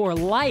growth for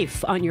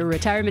life on your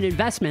retirement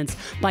investments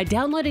by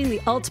downloading the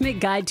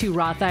Ultimate Guide to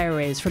Roth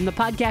IRAs from the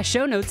podcast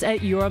show notes at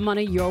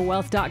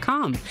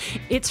yourmoneyyourwealth.com.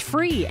 It's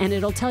free, and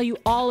it'll tell you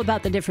all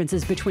about the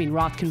differences between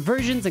Roth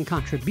conversions and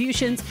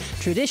contributions,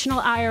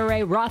 traditional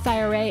IRA, Roth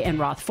IRA, and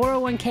Roth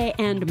 401k,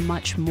 and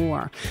much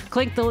more.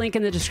 Click the link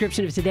in the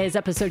description of today's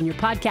episode in your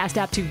podcast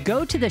app to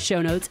go to the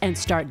show notes and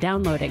start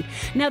downloading.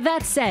 Now,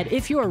 that said,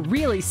 if you're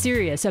really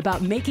serious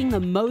about making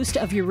the most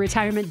of your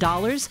retirement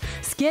dollars,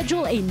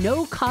 schedule a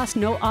no-cost,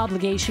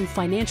 no-obligation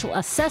financial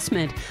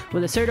assessment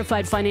with a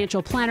certified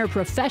financial planner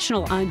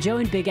professional on Joe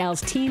and Big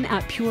Al's team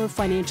at Pure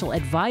Financial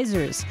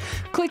Advisors.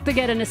 Click the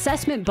Get an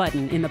Assessment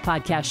button in the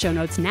podcast show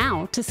notes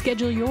now to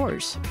schedule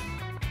yours.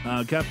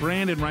 Got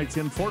Brandon writes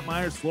in Fort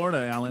Myers,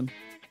 Florida, Alan.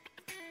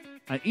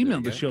 I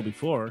emailed the show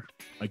before.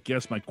 I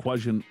guess my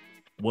question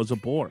was a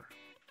bore.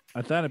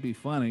 I thought it'd be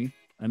funny.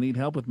 I need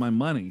help with my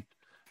money.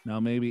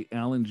 Now maybe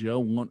Alan Joe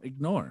won't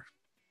ignore.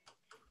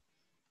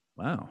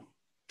 Wow.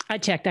 I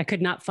checked. I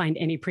could not find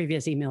any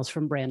previous emails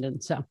from Brandon,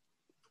 so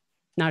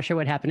not sure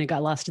what happened. It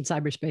got lost in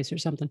cyberspace or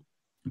something.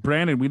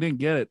 Brandon, we didn't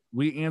get it.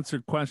 We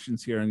answered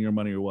questions here on Your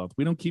Money, Your Wealth.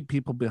 We don't keep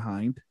people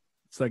behind.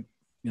 It's like,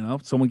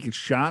 if someone gets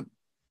shot,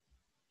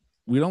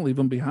 we don't leave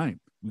them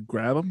behind. We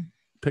grab them,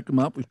 pick them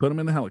up, we put them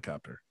in the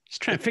helicopter.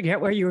 Just trying to figure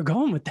out where you were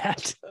going with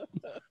that.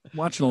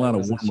 Watching a lot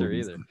of war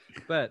movies either.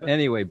 But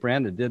anyway,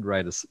 Brandon did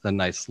write a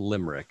nice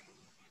limerick,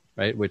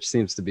 right? Which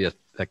seems to be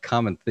a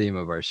common theme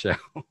of our show.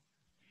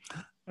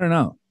 I don't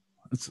know.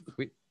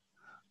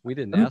 We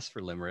didn't ask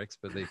for limericks,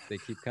 but they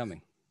keep coming.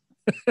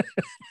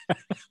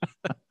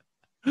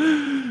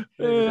 Maybe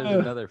there's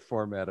another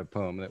format of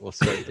poem that we'll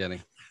start getting.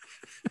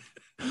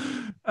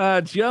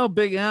 Joe,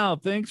 Big Al,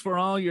 thanks for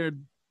all your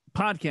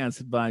podcast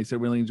advice. I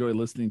really enjoy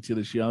listening to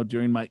the show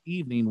during my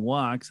evening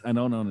walks. I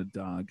don't own a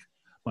dog.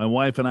 My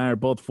wife and I are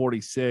both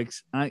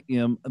 46. I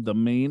am the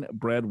main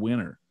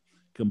breadwinner.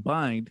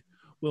 Combined,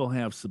 we'll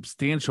have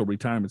substantial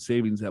retirement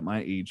savings at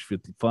my age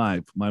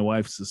 55. My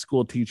wife's a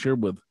school teacher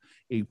with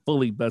a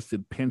fully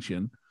vested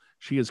pension.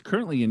 She is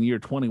currently in year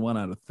 21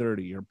 out of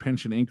 30. Her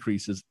pension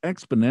increases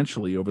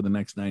exponentially over the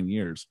next 9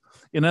 years.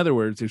 In other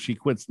words, if she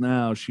quits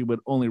now, she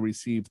would only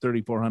receive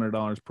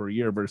 $3,400 per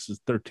year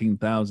versus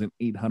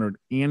 $13,800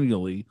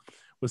 annually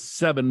with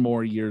 7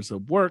 more years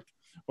of work,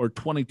 or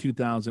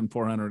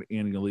 $22,400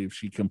 annually if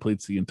she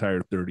completes the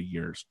entire 30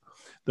 years.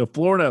 The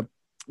Florida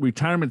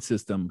retirement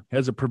system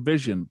has a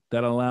provision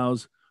that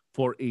allows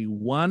for a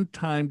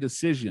one-time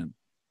decision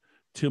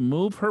to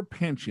move her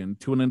pension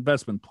to an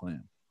investment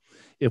plan.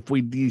 If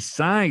we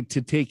decide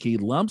to take a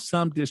lump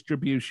sum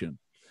distribution,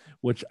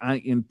 which I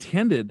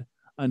intended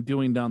on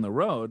doing down the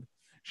road,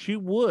 she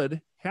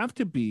would have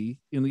to be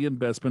in the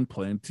investment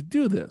plan to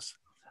do this.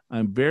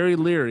 I'm very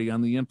leery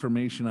on the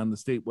information on the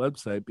state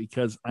website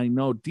because I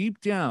know deep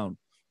down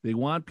they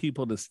want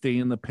people to stay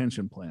in the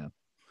pension plan.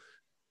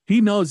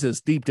 He knows this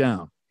deep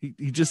down.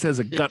 He just has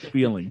a gut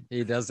feeling.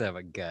 He does have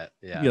a gut.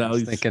 Yeah.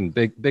 He's thinking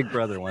big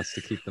brother wants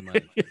to keep the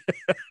money.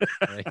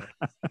 Right?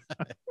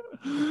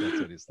 That's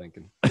what he's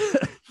thinking.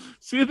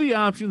 See the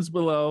options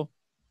below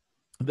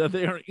that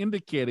they are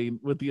indicating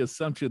with the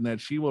assumption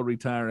that she will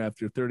retire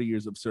after 30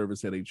 years of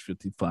service at age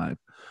 55.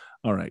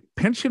 All right.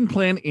 Pension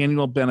plan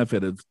annual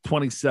benefit of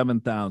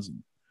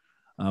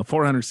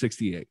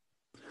 $27,468.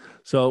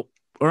 So,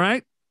 all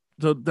right.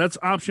 So that's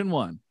option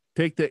one.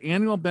 Take the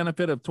annual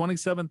benefit of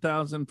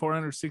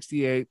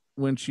 $27,468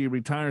 when she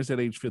retires at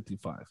age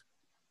 55.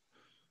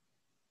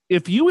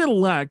 If you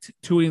elect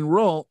to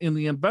enroll in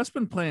the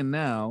investment plan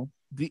now,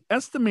 the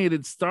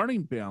estimated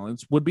starting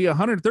balance would be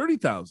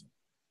 $130,000.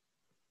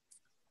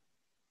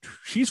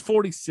 She's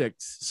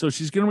 46, so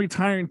she's going to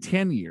retire in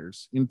 10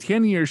 years. In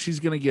 10 years, she's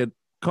going to get,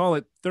 call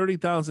it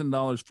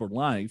 $30,000 for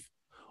life,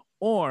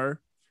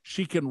 or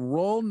she can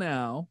roll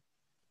now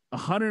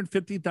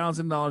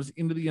 $150,000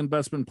 into the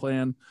investment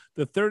plan.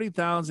 The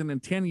 $30,000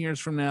 in 10 years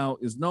from now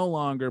is no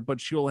longer,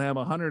 but she'll have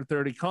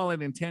 130. Call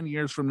it in 10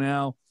 years from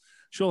now,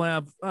 she'll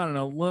have, I don't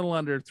know, a little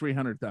under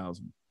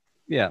 300,000.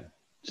 Yeah,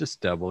 just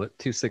double it,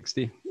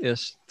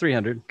 260-ish,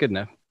 300, good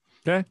enough.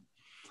 Okay,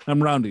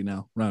 I'm rounding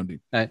now,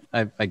 rounding. I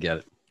get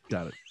it.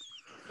 Got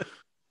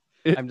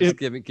it. I'm just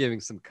giving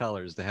some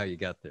colors to how you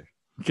got there.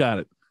 Got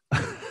it.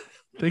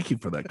 Thank you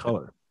for that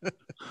color.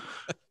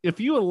 If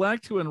you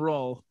elect to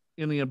enroll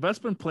in the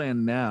investment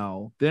plan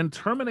now, then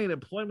terminate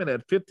employment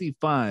at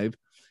 55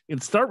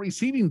 and start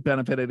receiving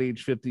benefit at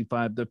age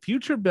 55, the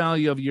future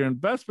value of your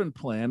investment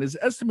plan is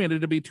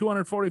estimated to be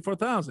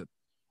 $244,000.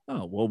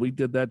 Oh, well, we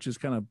did that just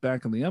kind of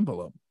back in the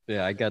envelope.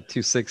 Yeah, I got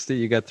 260,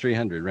 you got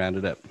 300,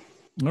 rounded up.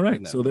 All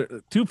right, so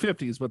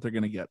 250 is what they're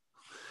going to get.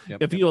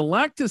 Yep, if you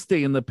elect to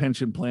stay in the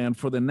pension plan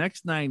for the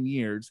next 9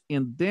 years,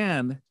 and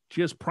then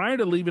just prior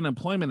to leaving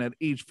employment at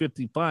age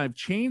 55,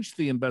 change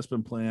the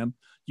investment plan,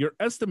 your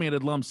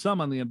estimated lump sum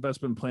on the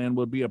investment plan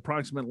would be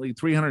approximately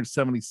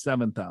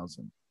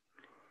 $377,000.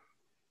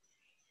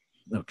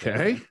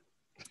 Okay.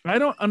 I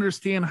don't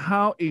understand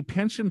how a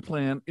pension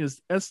plan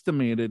is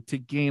estimated to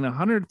gain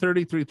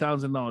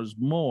 $133,000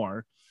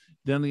 more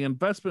than the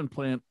investment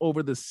plan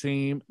over the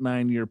same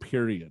 9-year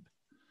period.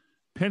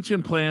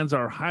 Pension plans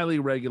are highly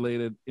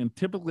regulated and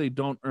typically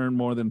don't earn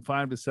more than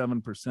 5 to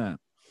 7%.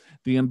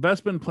 The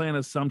investment plan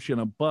assumption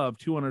above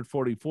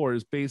 244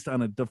 is based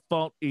on a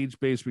default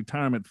age-based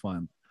retirement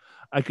fund.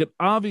 I could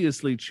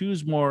obviously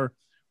choose more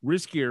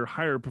riskier,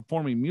 higher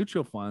performing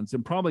mutual funds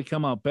and probably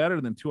come out better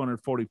than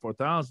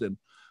 244,000.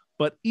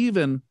 But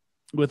even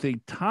with a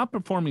top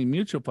performing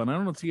mutual fund, I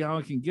don't see how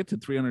I can get to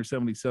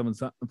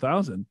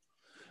 377,000.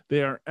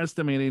 They are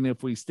estimating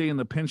if we stay in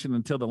the pension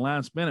until the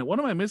last minute. What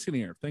am I missing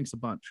here? Thanks a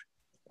bunch.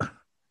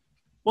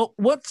 Well,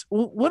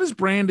 what is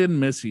Brandon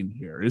missing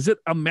here? Is it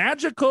a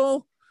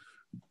magical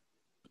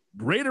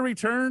rate of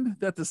return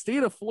that the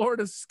state of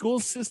Florida school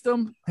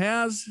system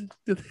has?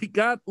 Did they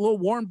got a little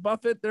Warren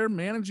Buffett there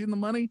managing the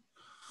money?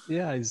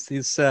 Yeah,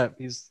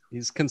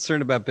 he's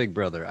concerned about Big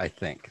Brother, I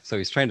think. So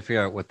he's trying to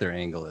figure out what their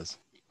angle is.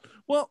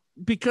 Well,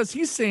 because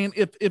he's saying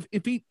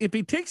if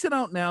he takes it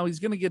out now, he's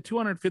going to get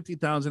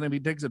 $250,000. If he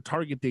takes a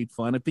target date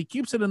fund, if he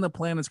keeps it in the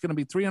plan, it's going to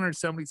be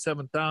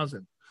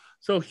 $377,000.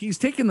 So he's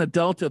taking the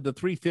delta of the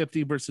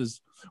 350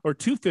 or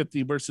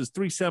 250 versus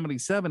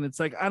 377. It's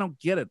like, I don't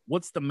get it.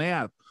 What's the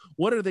math?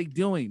 What are they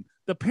doing?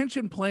 The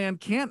pension plan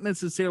can't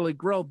necessarily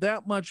grow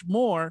that much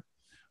more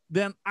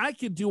than I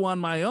could do on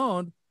my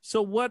own.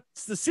 So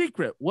what's the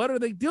secret? What are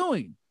they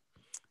doing?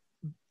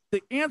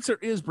 The answer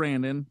is,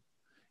 Brandon,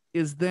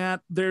 is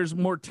that there's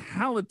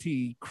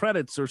mortality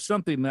credits or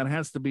something that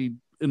has to be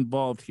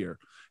involved here,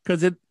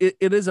 because it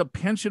is a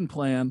pension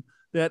plan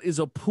that is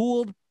a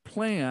pooled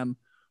plan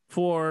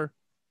for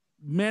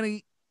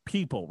many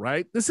people,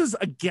 right? This is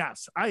a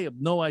guess. I have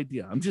no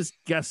idea. I'm just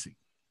guessing.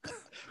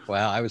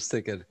 Wow. I was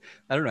thinking,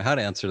 I don't know how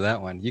to answer that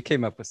one. You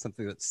came up with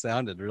something that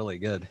sounded really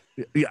good.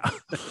 Yeah.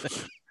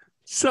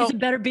 So he's a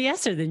better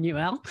BSer than you,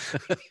 Al.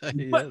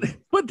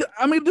 but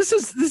I mean, this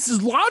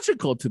is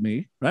logical to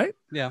me, right?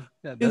 Yeah.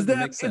 That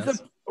makes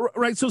sense.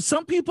 Right. So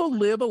some people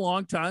live a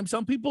long time.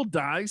 Some people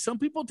die. Some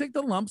people take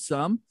the lump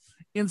sum.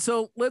 And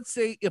so let's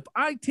say if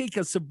I take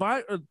a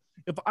survivor,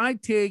 I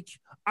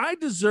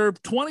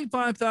deserve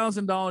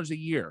 $25,000 a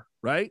year,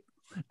 right?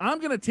 I'm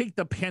going to take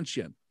the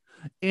pension.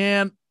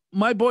 And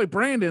my boy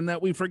Brandon,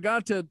 that we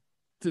forgot to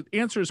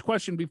answer his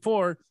question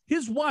before,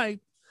 his wife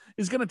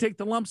is going to take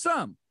the lump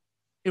sum.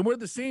 And we're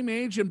the same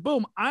age, and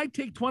boom, I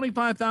take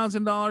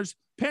 $25,000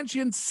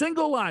 pension,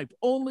 single life,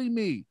 only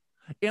me.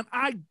 And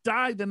I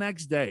die the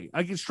next day.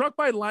 I get struck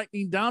by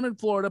lightning down in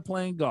Florida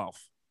playing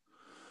golf.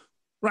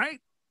 Right?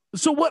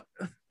 So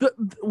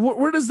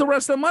where does the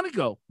rest of the money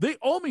go? They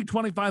owe me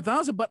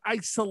 $25,000, but I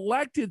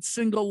selected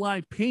single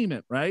life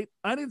payment, right?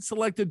 I didn't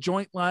select a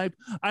joint life.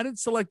 I didn't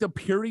select a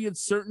period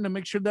certain to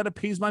make sure that it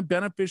pays my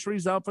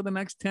beneficiaries out for the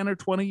next 10 or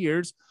 20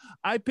 years.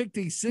 I picked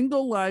a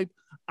single life.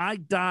 I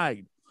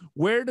died.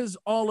 Where does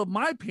all of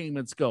my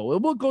payments go?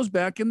 It goes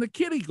back in the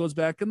kitty, goes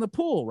back in the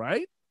pool,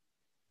 right?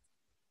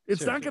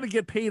 It's not going to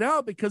get paid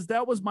out because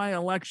that was my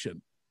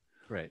election.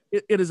 Right.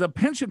 It is a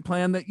pension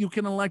plan that you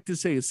can elect to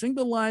say a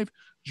single life,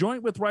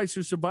 joint with rights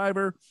to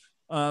survivor,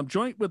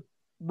 joint with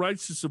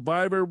rights to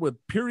survivor with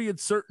period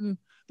certain.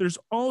 There's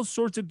all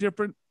sorts of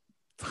different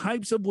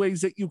types of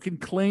ways that you can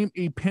claim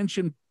a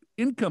pension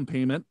income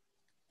payment.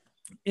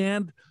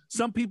 And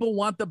some people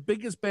want the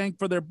biggest bang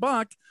for their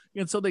buck,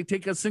 and so they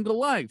take a single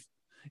life.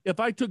 If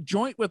I took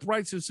joint with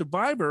rights of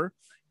survivor,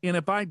 and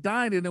if I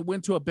died and it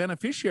went to a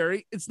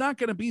beneficiary, it's not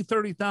going to be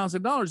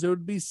 $30,000. It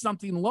would be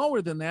something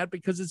lower than that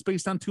because it's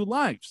based on 2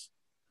 lives.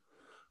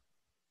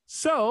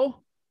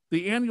 So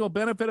the annual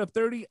benefit of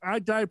 30, I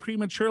die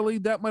prematurely.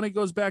 That money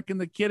goes back in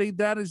the kitty.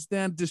 That is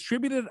then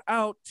distributed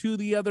out to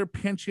the other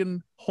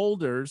pension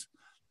holders.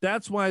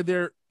 That's why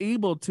they're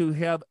able to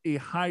have a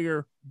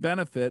higher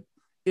benefit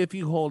if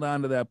you hold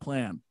on to that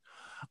plan.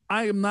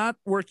 I am not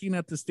working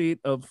at the state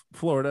of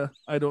Florida.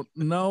 I don't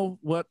know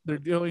what they're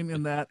doing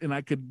in that, and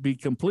I could be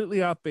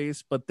completely off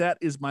base, but that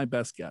is my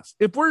best guess.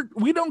 If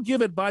we don't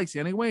give advice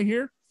anyway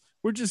here,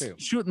 we're just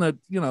shooting the,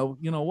 you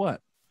know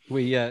what?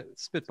 We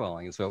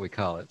spitballing is what we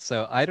call it.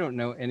 So I don't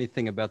know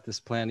anything about this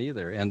plan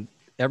either, and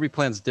every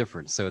plan's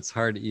different, so it's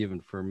hard even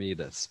for me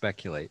to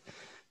speculate.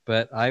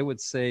 But I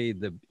would say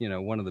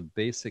one of the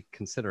basic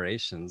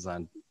considerations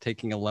on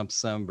taking a lump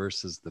sum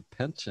versus the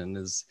pension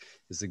is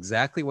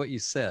exactly what you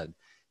said.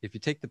 If you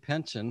take the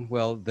pension,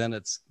 well, then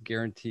it's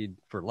guaranteed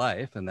for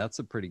life, and that's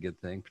a pretty good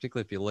thing,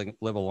 particularly if you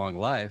live a long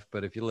life.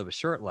 But if you live a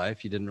short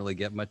life, you didn't really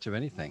get much of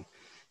anything.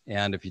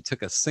 And if you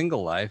took a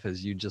single life,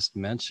 as you just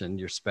mentioned,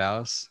 your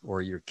spouse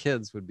or your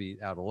kids would be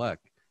out of luck.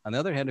 On the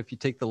other hand, if you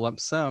take the lump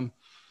sum,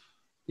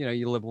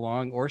 you live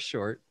long or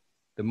short,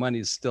 the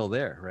money's still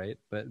there, right?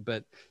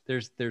 But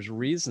there's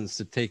reasons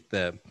to take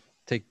the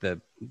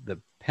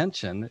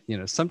pension.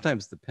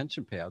 Sometimes the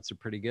pension payouts are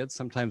pretty good.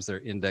 Sometimes they're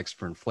indexed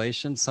for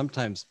inflation.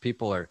 Sometimes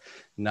people are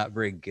not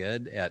very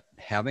good at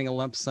having a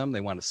lump sum.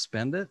 They want to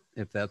spend it.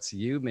 If that's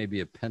you,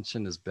 maybe a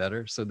pension is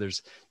better. So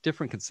there's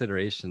different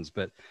considerations,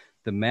 but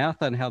the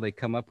math on how they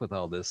come up with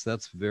all this,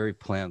 that's very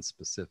plan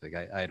specific.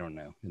 I don't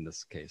know in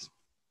this case.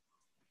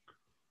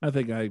 I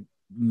think I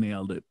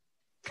nailed it.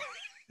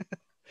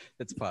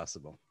 It's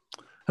possible.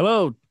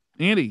 Hello,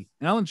 Andy,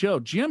 Alan, Joe,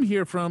 Jim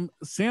here from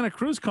Santa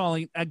Cruz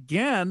calling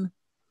again.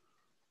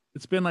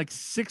 It's been like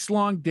 6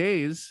 long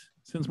days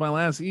since my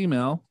last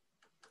email.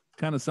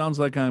 Kind of sounds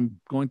like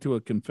I'm going to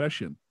a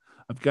confession.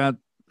 I've got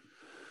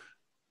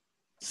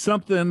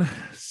something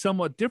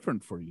somewhat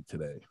different for you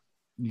today.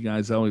 You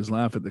guys always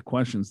laugh at the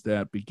questions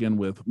that begin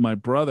with, my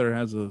brother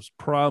has a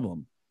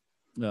problem.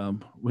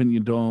 When you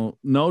don't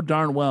know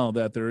darn well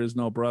that there is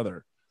no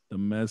brother. The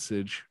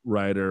message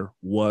writer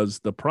was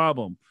the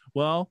problem.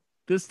 Well,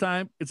 this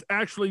time it's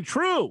actually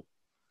true.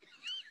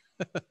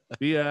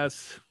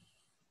 BS.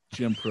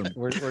 Jim from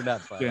we're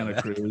not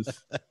Santa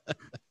Cruz.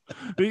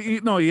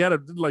 You had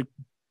to like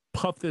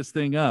puff this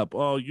thing up.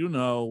 Oh,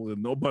 no,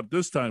 but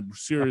this time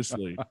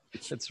seriously.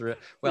 It's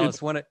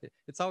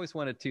always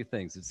one of 2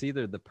 things. It's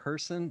either the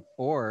person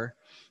or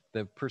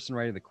the person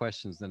writing the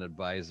questions an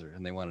advisor,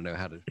 and they want to know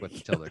what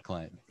to tell their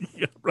client.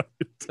 Yeah, right.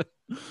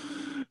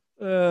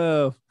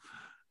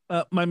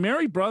 My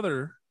married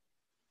brother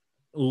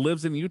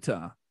lives in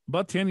Utah.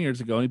 About 10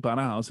 years ago, he bought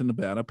a house in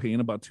Nevada paying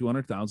about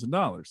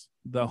 $200,000.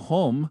 The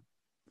home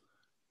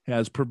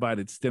has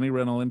provided steady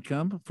rental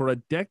income for a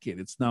decade.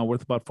 It's now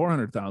worth about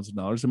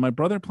 $400,000, and my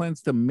brother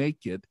plans to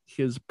make it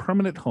his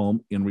permanent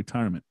home in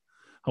retirement.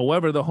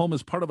 However, the home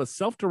is part of a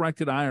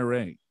self-directed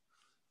IRA.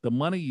 The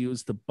money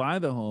used to buy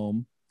the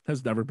home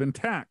has never been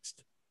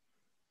taxed.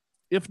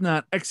 If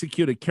not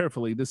executed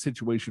carefully, this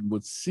situation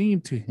would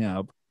seem to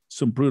have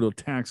some brutal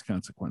tax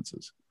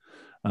consequences.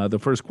 The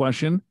first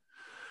question,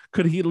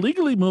 could he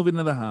legally move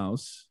into the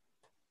house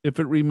if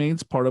it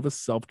remains part of a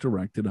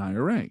self-directed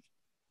IRA?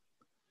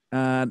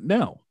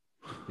 No.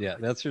 Yeah,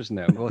 that's just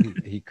no. Well,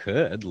 he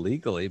could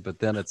legally, but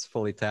then it's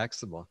fully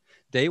taxable.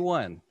 Day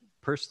one,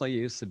 personal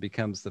use, it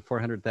becomes the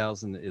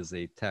 $400,000 is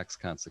a tax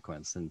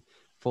consequence and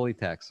fully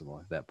taxable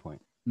at that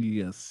point.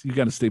 Yes, you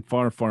got to stay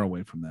far, far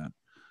away from that.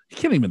 You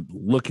can't even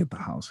look at the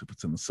house if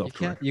it's in the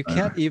self-directed. You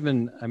can't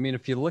even. I mean,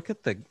 if you look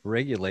at the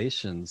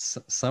regulations,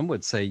 some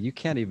would say you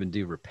can't even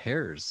do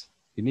repairs.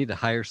 You need to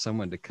hire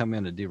someone to come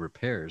in and do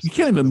repairs. You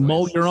can't even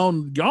mow your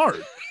own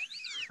yard.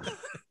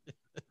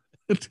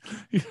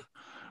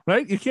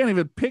 Right? You can't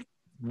even pick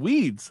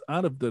weeds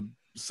out of the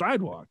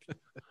sidewalk.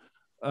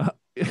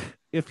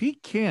 If he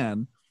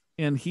can,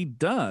 and he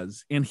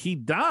does, and he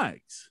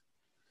dies,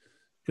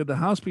 could the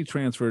house be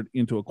transferred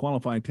into a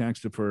qualified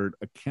tax-deferred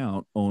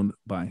account owned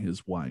by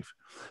his wife?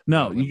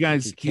 No, you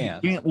guys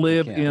can't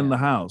live in the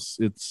house.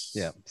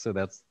 So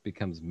that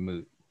becomes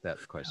moot,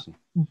 that question.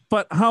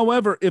 But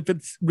however, if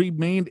it's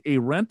remained a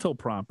rental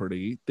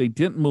property, they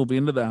didn't move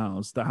into the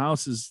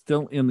house is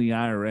still in the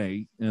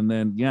IRA, and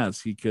then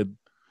yes, he could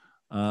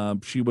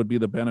she would be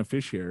the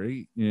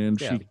beneficiary, and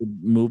she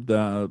could move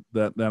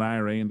that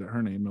IRA into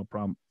her name, no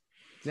problem.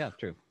 Yeah,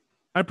 true.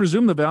 I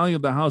presume the value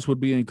of the house would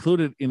be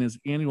included in his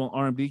annual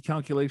RMD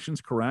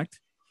calculations, correct?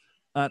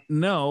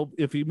 No,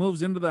 if he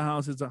moves into the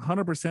house, it's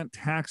 100%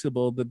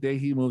 taxable the day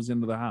he moves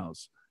into the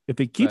house. If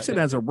he keeps it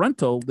as a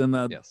rental, then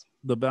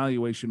the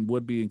valuation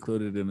would be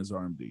included in his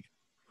RMD.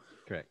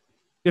 Correct.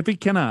 If he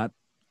cannot,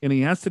 and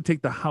he has to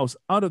take the house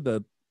out of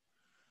the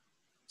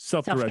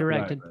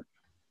self-directed,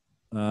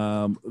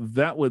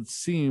 that would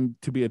seem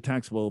to be a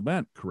taxable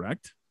event,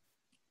 correct?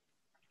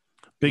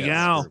 Big Yes,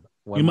 Al,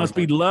 you must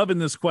be loving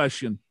this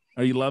question.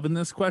 Are you loving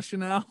this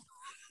question, Al?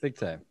 Big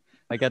time.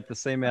 I got the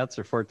same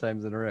answer 4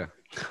 times in a row.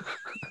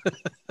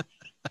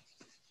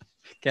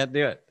 Can't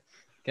do it.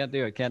 Can't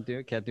do it. Can't do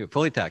it. Can't do it.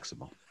 Fully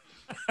taxable.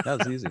 That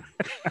was easy.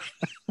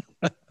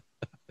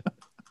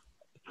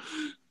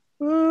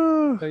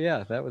 So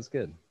yeah, that was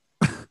good.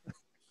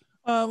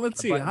 Let's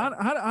see.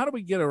 How do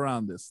we get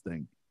around this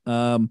thing?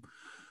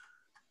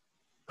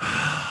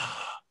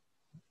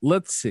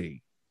 Let's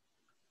see.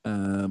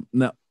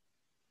 No,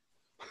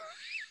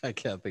 I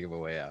can't think of a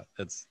way out.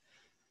 That's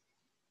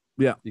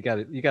yeah. You got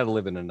to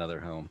live in another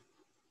home.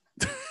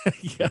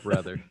 Yeah,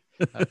 brother.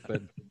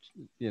 But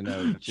Jim,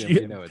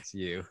 it's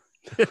you.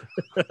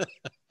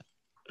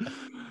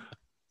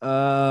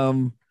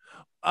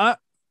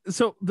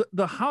 So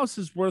the house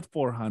is worth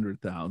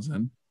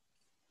 400,000.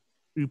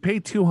 You pay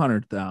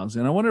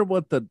 200,000. I wonder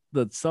what the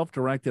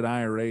self-directed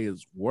IRA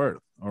is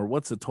worth, or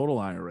what's the total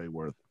IRA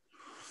worth.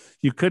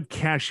 You could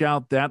cash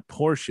out that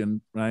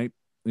portion, right?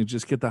 You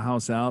just get the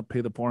house out, pay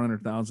the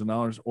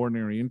 $400,000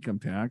 ordinary income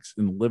tax,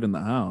 and live in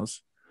the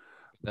house.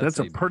 That's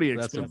a pretty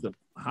expensive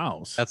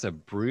house. That's a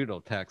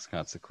brutal tax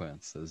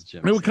consequence, as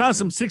Jim. It would cost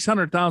them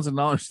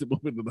 $600,000 to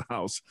move into the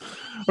house,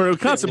 or it would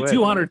cost them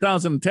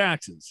 $200,000 in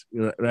taxes,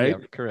 right?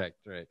 Yeah, correct,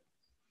 right.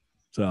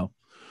 So,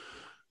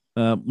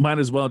 might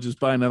as well just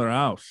buy another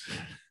house.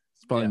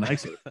 It's probably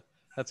nicer.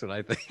 That's what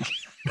I think.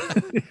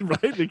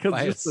 Right? Because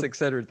buy a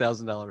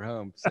 $600,000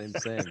 home, same.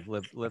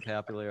 Live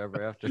happily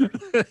ever after.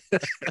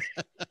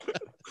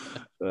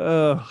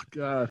 Oh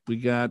God, we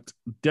got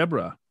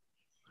Deborah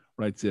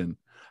writes in.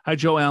 Hi,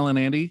 Joe, Alan,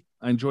 Andy.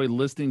 I enjoy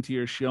listening to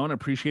your show and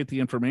appreciate the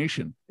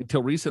information.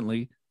 Until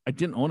recently, I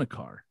didn't own a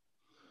car.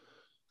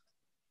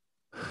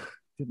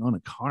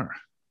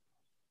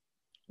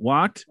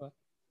 Walked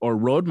or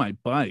rode my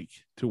bike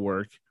to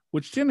work,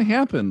 which didn't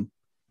happen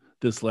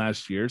this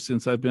last year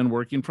since I've been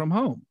working from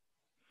home.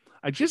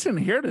 I just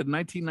inherited a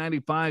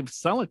 1995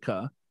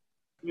 Celica,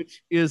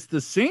 which is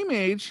the same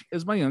age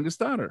as my youngest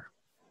daughter.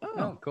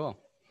 Oh, cool.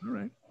 All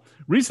right.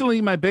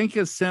 Recently, my bank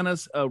has sent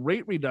us a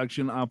rate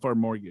reduction off our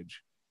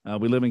mortgage.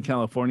 We live in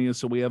California,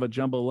 so we have a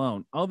jumbo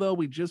loan, although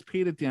we just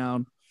paid it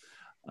down.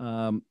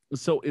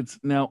 So it's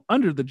now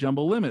under the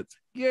jumbo limits.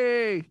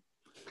 Yay.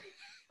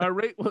 Our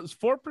rate was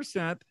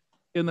 4%,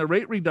 and the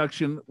rate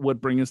reduction would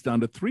bring us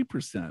down to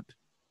 3%.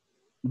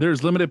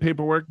 There's limited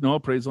paperwork, no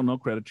appraisal, no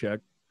credit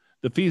check.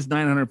 The fee is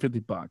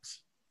 $950.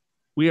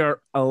 We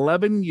are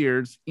 11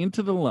 years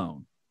into the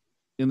loan,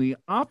 and the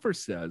offer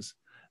says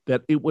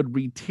that it would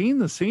retain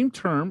the same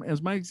term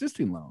as my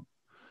existing loan.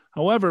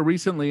 However,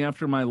 recently,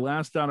 after my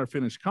last daughter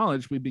finished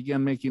college, we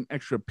began making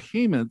extra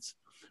payments,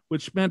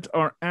 which meant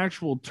our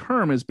actual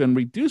term has been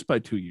reduced by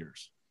 2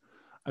 years.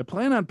 I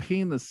plan on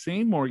paying the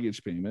same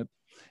mortgage payment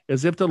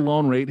as if the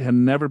loan rate had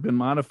never been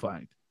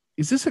modified.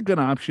 Is this a good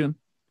option?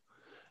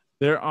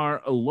 There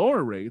are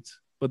lower rates,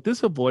 but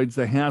this avoids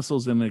the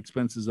hassles and the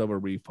expenses of a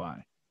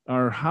refi.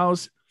 Our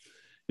house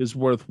is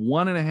worth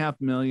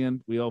 $1.5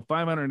 million. We owe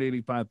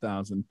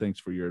 $585,000. Thanks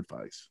for your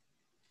advice.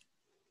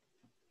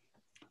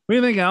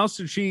 Anything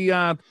else? She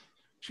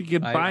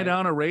could buy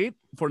down a rate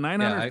for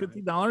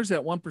 $950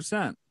 at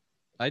 1%.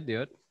 I'd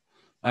do it.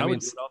 I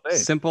mean,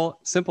 simple,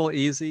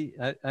 easy.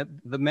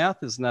 The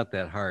math is not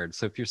that hard.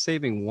 So if you're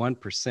saving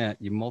 1%,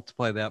 you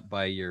multiply that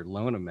by your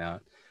loan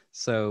amount.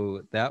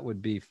 So that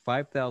would be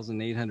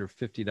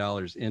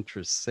 $5,850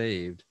 interest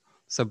saved.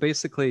 So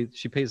basically,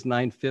 she pays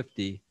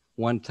 $950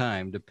 one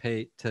time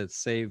to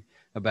save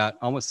about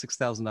almost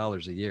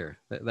 $6,000 a year.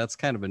 That's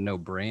kind of a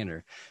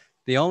no-brainer.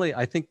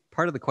 I think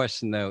part of the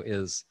question though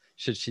is,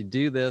 should she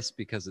do this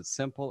because it's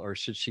simple, or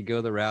should she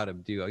go the route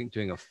of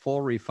doing a full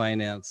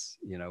refinance,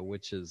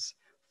 which is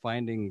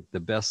finding the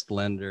best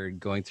lender,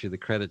 going through the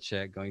credit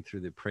check, going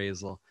through the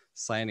appraisal,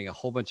 signing a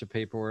whole bunch of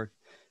paperwork.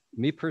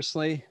 Me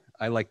personally,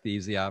 I like the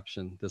easy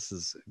option.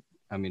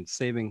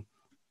 Saving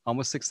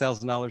almost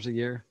 $6,000 a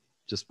year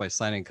just by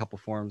signing a couple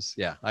forms.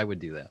 Yeah, I would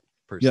do that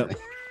personally.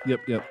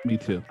 Yep. Me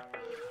too.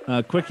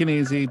 Quick and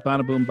easy,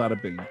 bada boom, bada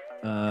bing.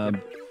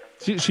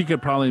 She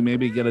could probably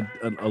maybe get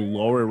a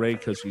lower rate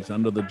because she's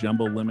under the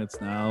jumbo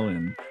limits now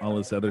and all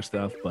this other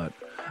stuff. But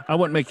I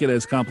wouldn't make it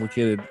as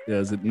complicated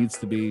as it needs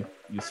to be.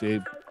 You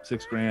save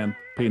 $6,000,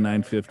 pay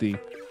 $950.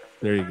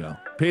 There you go.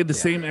 Pay the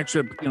same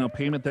extra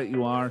payment that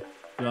you are.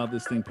 You'll have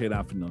this thing paid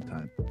off in no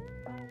time.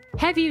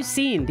 Have you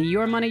seen the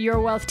Your Money,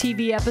 Your Wealth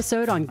TV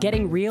episode on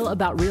getting real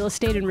about real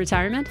estate in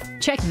retirement?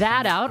 Check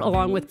that out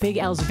along with Big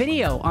L's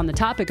video on the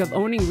topic of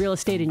owning real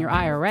estate in your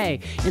IRA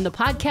in the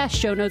podcast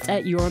show notes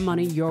at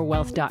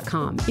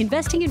yourmoneyyourwealth.com.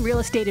 Investing in real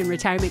estate in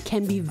retirement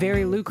can be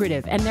very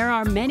lucrative, and there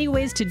are many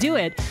ways to do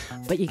it,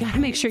 but you got to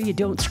make sure you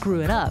don't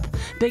screw it up.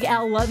 Big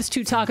Al loves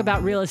to talk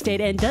about real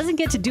estate and doesn't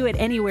get to do it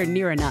anywhere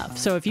near enough.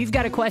 So if you've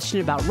got a question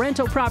about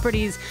rental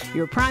properties,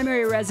 your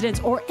primary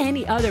residence, or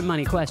any other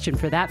money question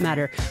for that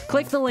matter,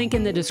 click the link link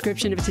in the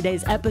description of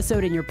today's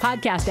episode in your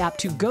podcast app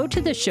to go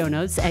to the show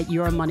notes at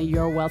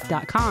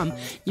yourmoneyyourwealth.com.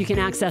 You can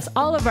access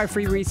all of our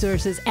free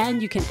resources,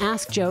 and you can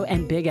ask Joe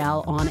and Big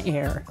Al on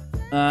air.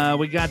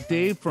 We got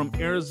Dave from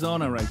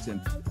Arizona writes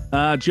in.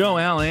 Joe,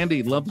 Al,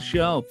 Andy, love the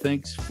show.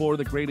 Thanks for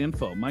the great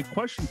info. My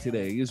question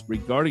today is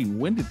regarding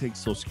when to take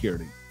Social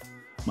Security.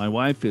 My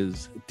wife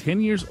is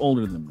 10 years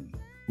older than me.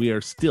 We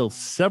are still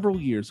several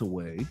years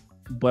away,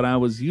 but I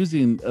was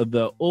using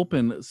the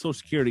Open Social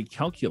Security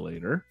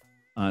calculator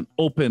on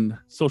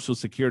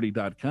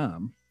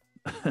opensocialsecurity.com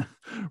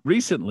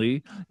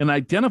recently and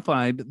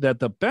identified that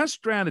the best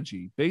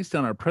strategy based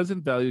on our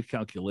present value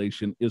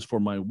calculation is for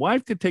my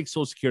wife to take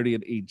Social Security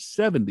at age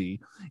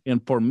 70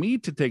 and for me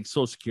to take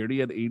Social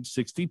Security at age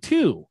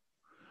 62.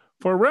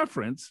 For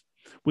reference,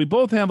 we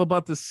both have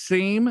about the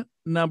same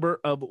number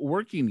of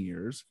working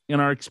years, and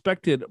our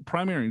expected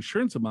primary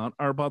insurance amount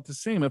are about the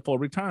same at full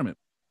retirement.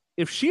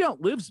 If she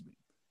outlives me,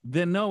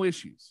 then no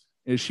issues,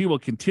 as she will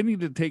continue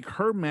to take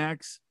her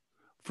max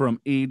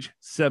from age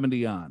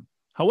 70 on.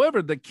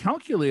 However, the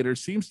calculator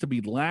seems to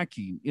be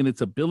lacking in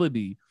its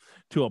ability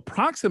to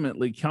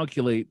approximately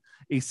calculate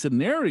a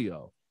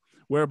scenario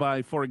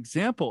whereby, for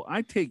example,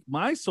 I take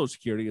my Social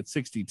Security at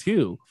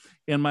 62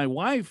 and my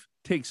wife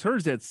takes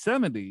hers at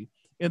 70,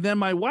 and then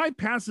my wife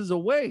passes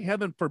away,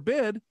 heaven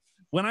forbid,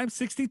 when I'm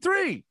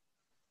 63.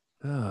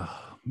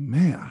 Oh,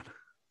 man.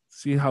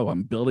 See how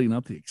I'm building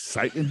up the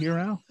excitement here,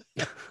 Al?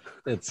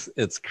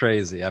 It's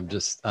crazy. I'm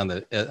just on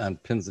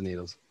pins and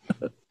needles.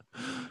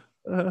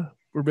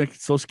 We're making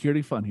Social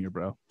Security fun here,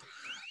 bro.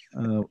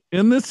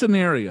 In this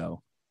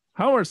scenario,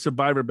 how are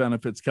survivor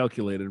benefits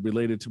calculated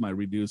related to my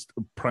reduced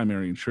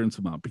primary insurance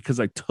amount? Because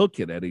I took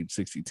it at age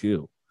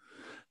 62.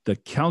 The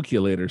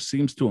calculator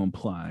seems to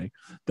imply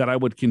that I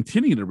would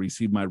continue to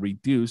receive my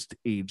reduced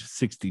age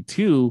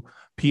 62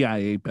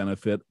 PIA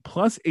benefit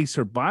plus a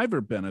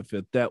survivor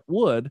benefit that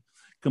would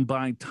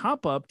combine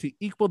top up to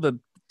equal the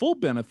full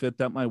benefit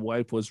that my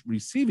wife was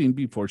receiving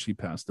before she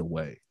passed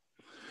away.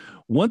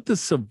 Wouldn't the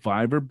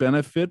survivor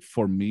benefit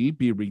for me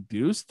be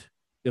reduced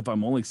if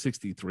I'm only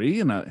 63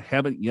 and I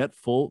haven't yet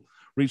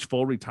reached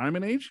full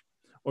retirement age?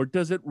 Or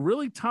does it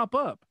really top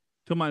up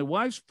to my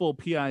wife's full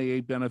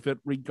PIA benefit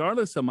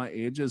regardless of my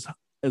age as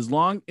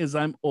long as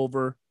I'm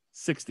over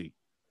 60?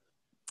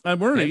 I'm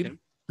worried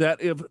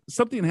that if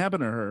something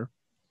happened to her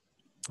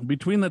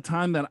between the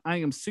time that I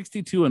am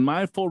 62 and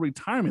my full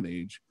retirement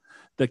age,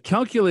 the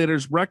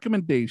calculator's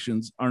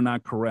recommendations are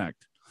not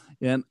correct,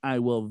 and I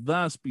will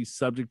thus be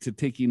subject to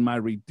taking my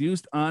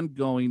reduced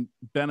ongoing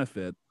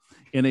benefit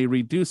and a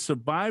reduced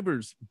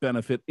survivor's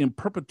benefit in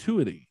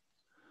perpetuity.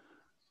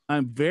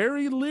 I'm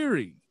very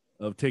leery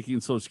of taking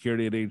Social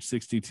Security at age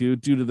 62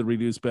 due to the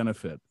reduced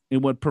benefit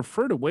and would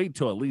prefer to wait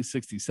till at least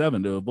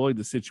 67 to avoid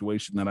the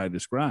situation that I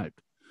described.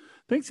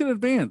 Thanks in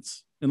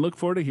advance and look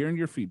forward to hearing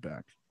your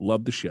feedback.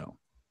 Love the show.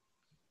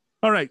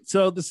 All right.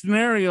 So the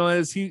scenario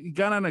is he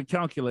got on a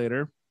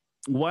calculator.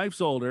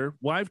 Wife's older.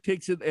 Wife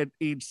takes it at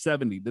age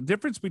 70. The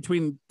difference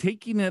between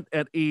taking it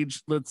at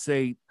age, let's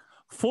say,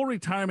 full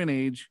retirement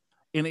age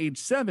and age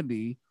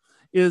 70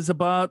 is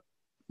about,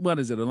 what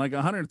is it? Like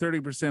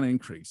 130%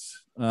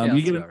 increase.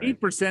 You get an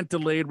 8%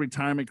 delayed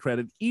retirement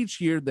credit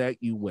each year that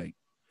you wait.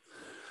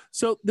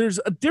 So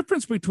there's a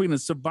difference between a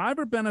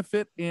survivor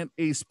benefit and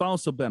a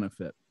spousal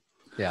benefit.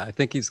 Yeah, I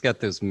think he's got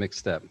those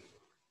mixed up.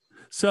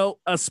 So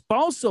a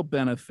spousal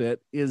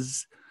benefit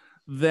is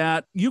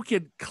that you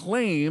could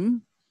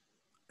claim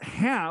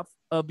half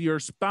of your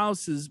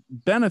spouse's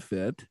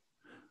benefit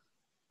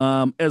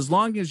as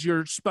long as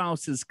your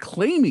spouse is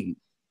claiming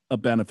a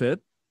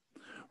benefit,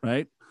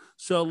 right?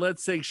 So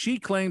let's say she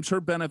claims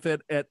her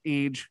benefit at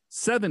age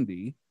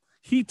 70.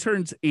 He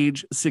turns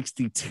age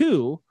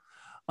 62.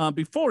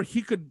 Before,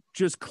 he could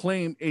just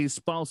claim a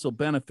spousal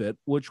benefit,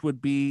 which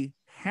would be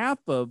half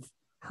of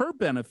her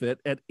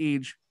benefit at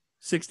age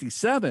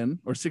 67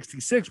 or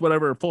 66,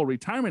 whatever her full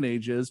retirement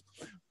age is,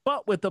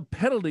 but with a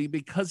penalty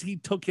because he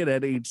took it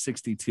at age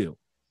 62.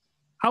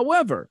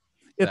 However,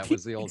 that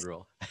was the old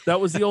rule.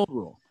 That was the old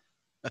rule.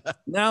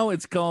 Now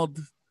it's called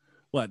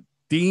what?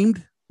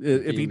 Deemed.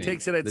 If he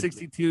takes it at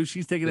 62,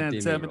 she's taking it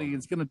at 70. Rule.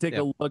 It's going to take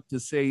a look to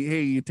say,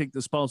 hey, you take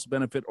the spousal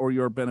benefit or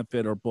your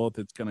benefit or both.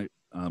 It's going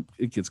to,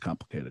 it gets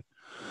complicated.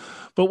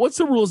 But what's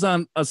the rules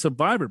on a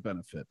survivor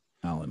benefit,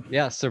 Alan?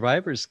 Yeah,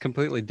 survivor is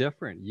completely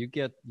different. You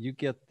get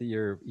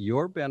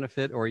your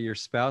benefit or your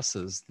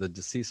spouse's, the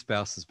deceased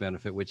spouse's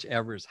benefit,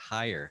 whichever is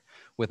higher,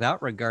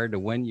 without regard to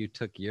when you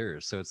took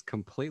yours. So it's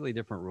completely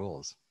different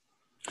rules.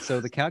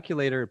 So the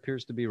calculator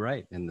appears to be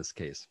right in this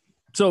case.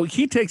 So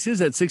he takes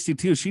his at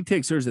 62. She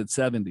takes hers at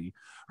 70.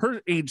 Her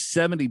age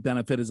 70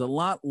 benefit is a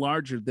lot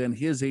larger than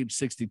his age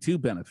 62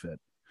 benefit.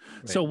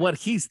 Right. So what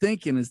he's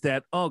thinking is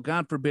that, oh,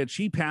 God forbid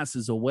she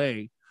passes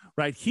away,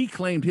 right? He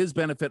claimed his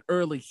benefit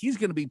early. He's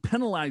going to be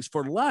penalized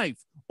for life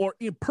or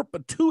in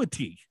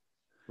perpetuity.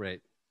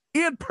 Right.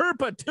 In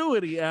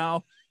perpetuity,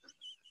 Al.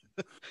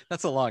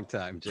 That's a long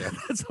time, Jeff.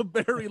 That's a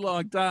very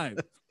long time.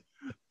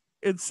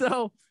 And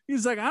so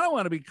he's like, I don't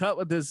want to be cut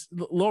with this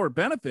lower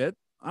benefit.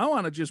 I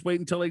want to just wait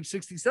until age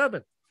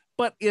 67.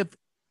 But if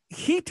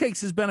he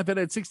takes his benefit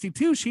at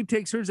 62. She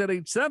takes hers at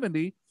age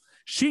 70.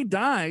 She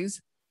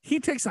dies. He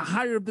takes a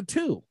higher of the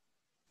two.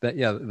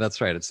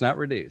 That's right. It's not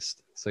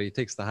reduced. So he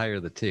takes the higher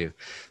of the two.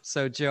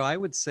 So Joe, I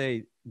would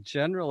say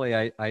generally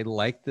I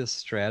like this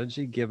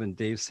strategy given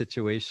Dave's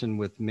situation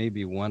with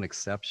maybe one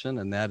exception.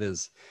 And that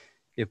is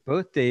if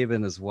both Dave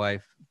and his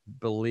wife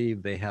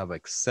believe they have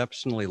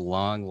exceptionally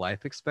long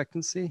life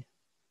expectancy,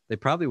 they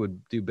probably would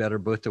do better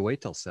both to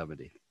wait till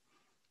 70.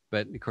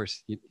 But of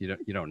course you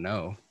don't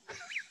know.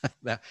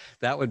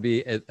 that would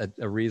be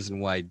a reason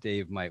why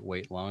Dave might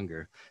wait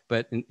longer.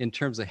 But in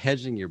terms of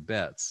hedging your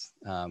bets,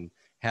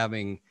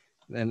 having,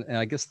 and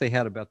I guess they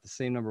had about the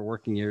same number of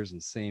working years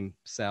and same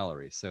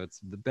salary. So it's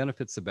the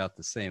benefits about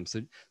the same.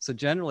 So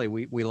generally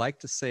we like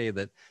to say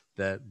that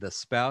the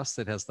spouse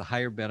that has the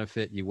higher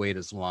benefit, you wait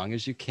as long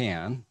as you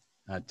can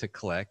to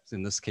collect.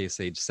 In this case,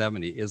 age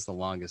 70 is the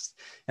longest.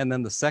 And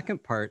then the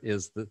second part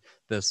is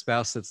the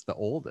spouse that's the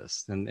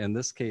oldest. And in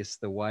this case,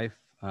 the wife,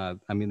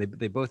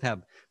 they both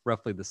have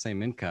roughly the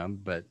same income,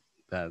 but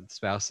the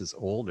spouse is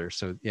older.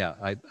 So yeah,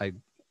 I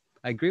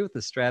agree with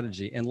the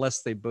strategy,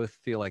 unless they both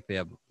feel like they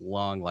have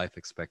long life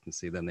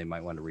expectancy, then they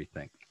might want to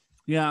rethink.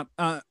 Yeah,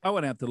 I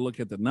would have to look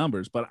at the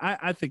numbers, but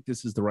I think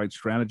this is the right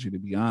strategy, to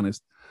be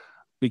honest,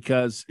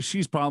 because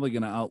she's probably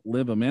going to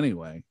outlive him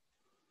anyway.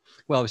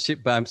 Well,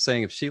 but I'm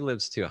saying if she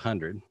lives to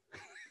 100,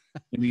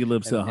 and he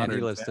lives to 100,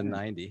 and he lives to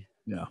 90,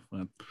 yeah,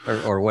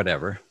 or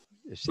whatever.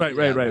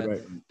 Right.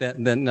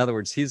 Then in other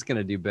words, he's going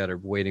to do better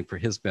waiting for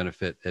his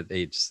benefit at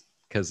age,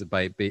 because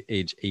by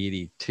age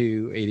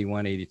 82,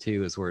 81,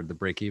 82 is where the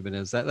break even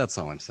is. That's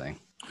all I'm saying.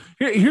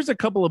 Here's a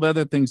couple of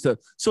other things.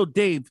 So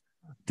Dave,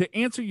 to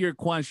answer your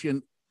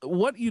question,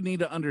 what you need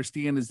to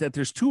understand is that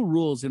there's two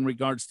rules in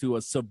regards to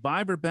a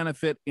survivor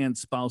benefit and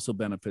spousal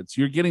benefits.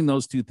 You're getting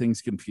those two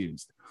things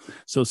confused.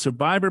 So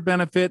survivor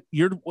benefit,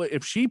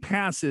 if she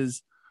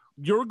passes,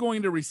 you're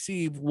going to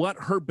receive what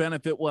her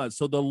benefit was.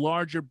 So the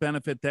larger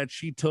benefit that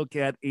she took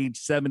at age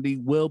 70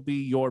 will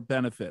be your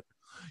benefit.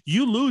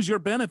 You lose your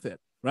benefit,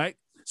 right?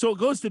 So it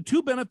goes to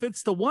two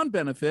benefits to one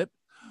benefit.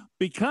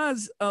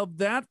 Because of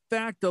that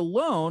fact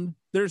alone,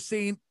 they're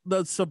saying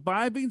the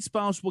surviving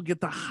spouse will get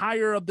the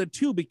higher of the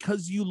two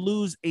because you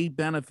lose a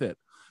benefit.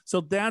 So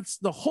that's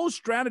the whole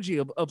strategy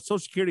of Social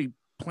Security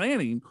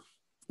planning,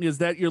 is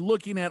that you're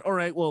looking at, all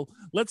right, well,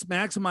 let's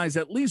maximize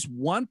at least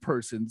one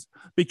person's,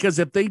 because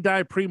if they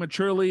die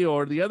prematurely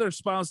or the other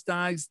spouse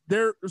dies,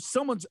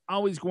 someone's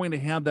always going to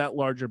have that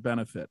larger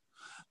benefit.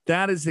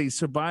 That is a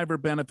survivor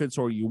benefits,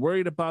 or you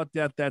worried about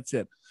that. That's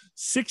it.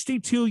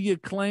 62, you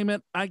claim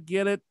it. I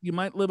get it. You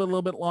might live a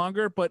little bit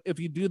longer, but if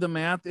you do the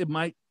math, it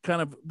might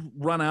kind of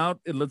run out.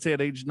 And let's say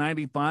at age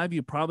 95,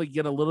 you probably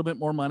get a little bit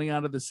more money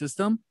out of the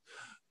system.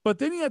 But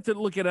then you have to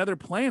look at other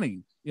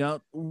planning. You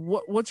know,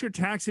 what's your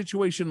tax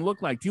situation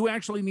look like? Do you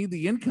actually need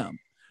the income?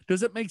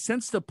 Does it make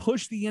sense to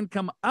push the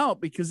income out?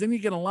 Because then you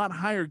get a lot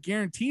higher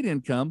guaranteed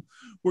income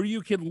where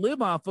you can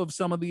live off of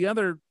some of the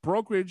other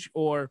brokerage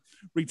or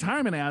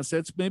retirement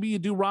assets. Maybe you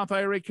do Roth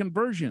IRA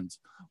conversions.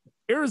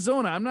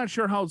 Arizona, I'm not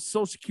sure how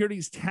Social Security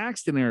is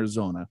taxed in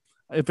Arizona.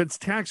 If it's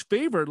tax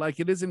favored like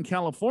it is in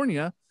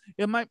California,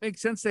 it might make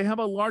sense to have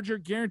a larger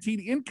guaranteed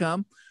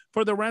income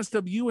for the rest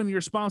of you and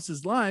your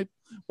spouse's life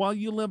while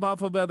you live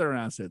off of other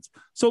assets.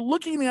 So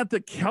looking at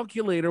the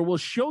calculator will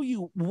show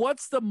you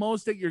what's the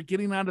most that you're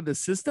getting out of the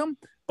system,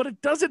 but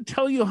it doesn't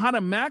tell you how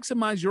to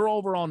maximize your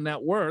overall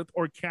net worth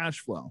or cash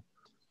flow.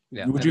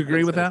 Yeah. Would you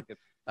agree with that?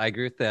 I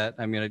agree with that.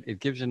 I mean, it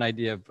gives you an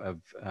idea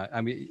of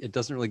it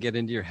doesn't really get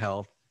into your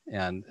health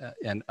and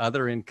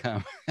other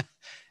income.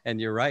 And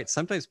you're right.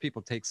 Sometimes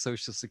people take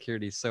Social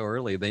Security so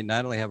early, they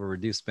not only have a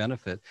reduced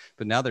benefit,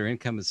 but now their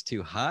income is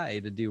too high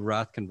to do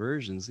Roth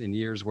conversions in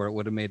years where it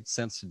would have made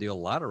sense to do a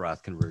lot of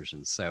Roth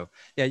conversions. So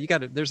yeah,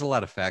 there's a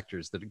lot of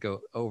factors that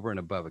go over and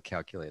above a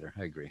calculator.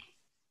 I agree.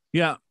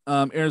 Yeah.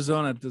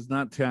 Arizona does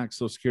not tax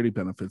Social Security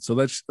benefits. So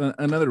that's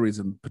another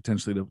reason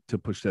potentially to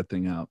push that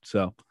thing out.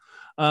 So,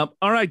 all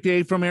right,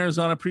 Dave from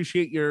Arizona,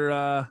 appreciate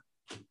your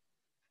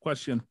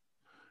question.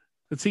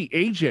 Let's see.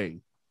 Ajay,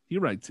 he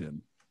writes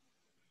in,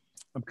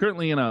 I'm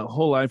currently in a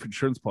whole life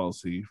insurance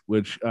policy,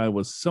 which I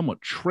was somewhat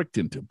tricked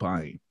into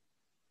buying.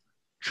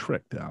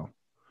 Tricked, Al.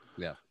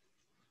 Yeah.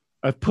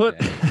 I've put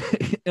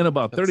in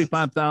about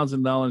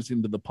 $35,000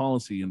 into the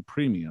policy in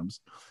premiums.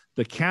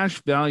 The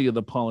cash value of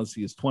the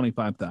policy is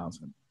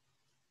 $25,000.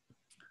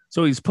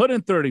 So he's put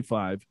in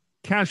 35,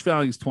 cash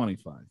value is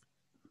 25.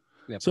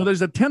 Yep. So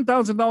there's a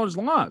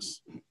 $10,000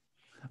 loss.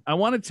 I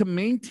wanted to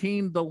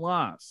maintain the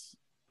loss.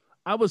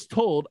 I was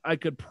told I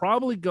could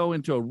probably go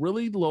into a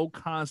really low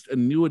cost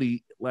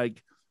annuity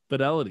like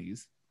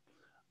Fidelity's.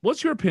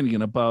 What's your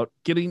opinion about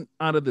getting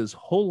out of this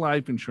whole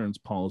life insurance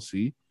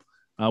policy,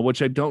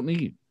 which I don't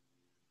need?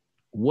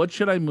 What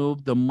should I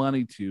move the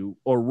money to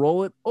or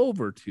roll it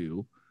over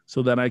to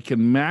so that I can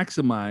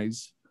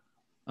maximize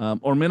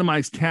or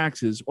minimize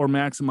taxes or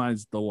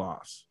maximize the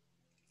loss?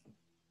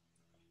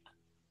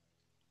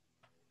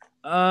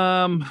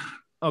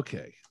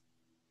 Okay.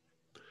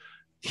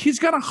 He's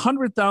got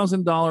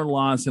 $100,000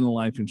 loss in a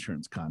life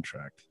insurance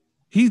contract.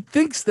 He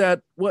thinks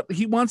that what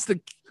he wants to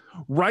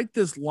write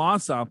this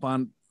loss off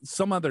on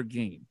some other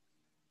gain.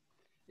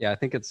 Yeah, I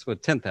think it's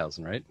what,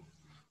 10,000, right?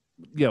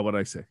 Yeah, what'd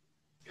I say?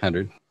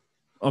 100.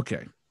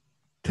 Okay.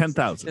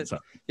 10,000.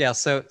 Yeah.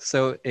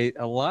 So a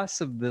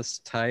loss of this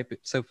type.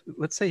 So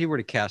let's say he were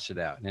to cash it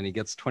out and he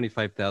gets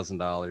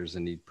 $25,000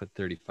 and he put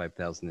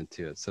 35,000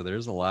 into it. So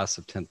there's a loss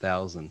of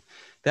 10,000.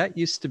 That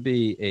used to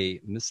be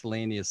a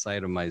miscellaneous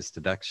itemized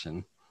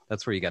deduction.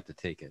 That's where you got to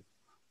take it,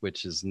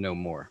 which is no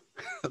more.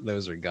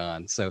 Those are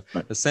gone. So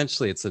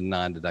essentially it's a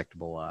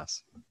non-deductible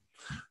loss.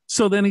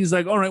 So then he's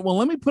like, all right, well,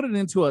 let me put it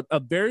into a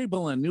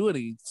variable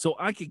annuity so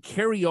I could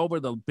carry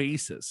over the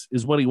basis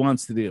is what he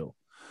wants to do.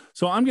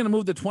 So I'm going to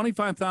move the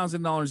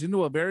 $25,000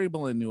 into a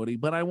variable annuity,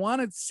 but I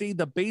want to see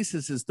the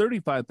basis is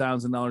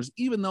 $35,000,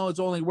 even though it's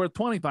only worth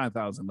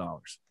 $25,000.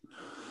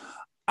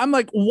 I'm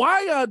like,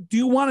 why do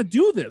you want to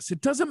do this?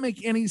 It doesn't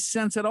make any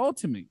sense at all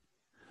to me,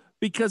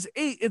 because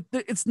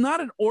it's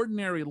not an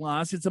ordinary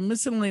loss. It's a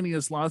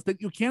miscellaneous loss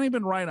that you can't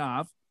even write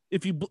off.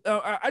 If you,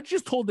 I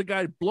just told the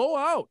guy, blow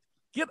out,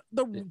 get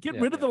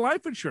rid of the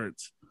life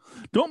insurance.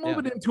 Don't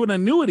move it into an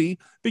annuity,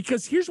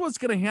 because here's what's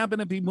going to happen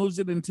if he moves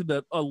it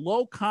into a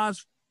low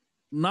cost,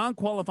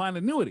 non-qualified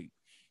annuity.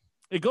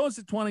 It goes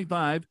to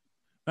 25,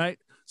 right?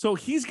 So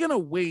he's going to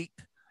wait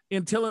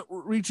until it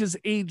reaches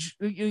age,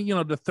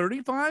 to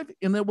 35.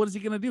 And then what is he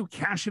going to do?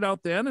 Cash it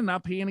out then and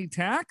not pay any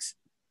tax?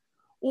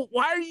 Well,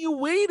 why are you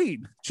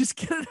waiting? Just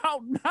get it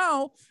out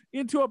now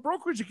into a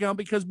brokerage account,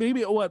 because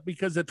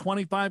because the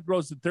 25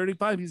 grows to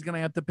 35, he's going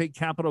to have to pay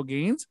capital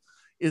gains.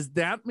 Is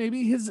that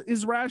maybe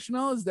his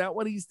rationale? Is that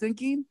what he's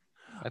thinking?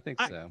 I think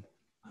so.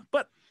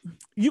 But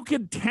you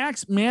can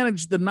tax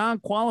manage the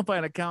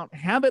non-qualified account,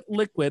 have it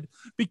liquid,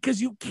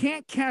 because you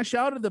can't cash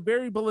out of the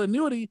variable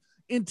annuity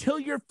until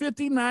you're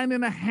 59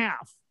 and a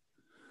half.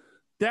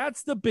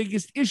 That's the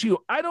biggest issue.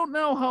 I don't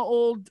know how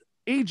old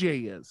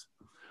Ajay is,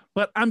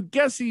 but I'm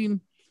guessing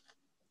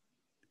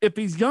if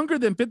he's younger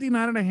than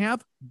 59 and a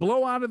half,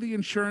 blow out of the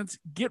insurance,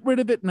 get rid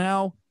of it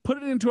now, put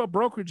it into a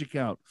brokerage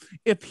account.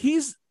 If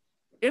he's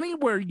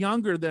anywhere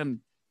younger than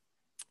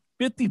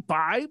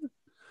 55,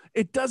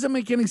 it doesn't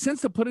make any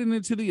sense to put it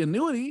into the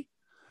annuity,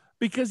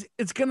 because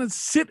it's going to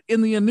sit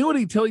in the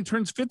annuity till he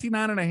turns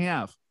 59 and a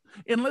half.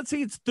 And let's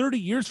say it's 30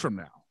 years from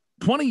now,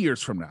 20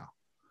 years from now.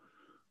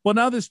 Well,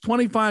 now this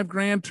 25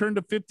 grand turned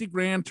to 50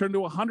 grand, turned to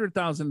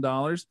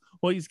 $100,000.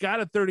 Well, he's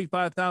got a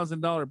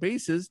 $35,000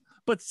 basis,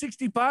 but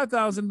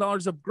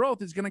 $65,000 of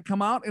growth is going to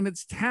come out, and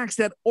it's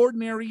taxed at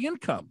ordinary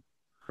income.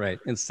 Right.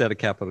 Instead of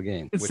capital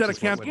gain. Instead of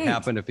capital gain. What would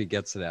happen if he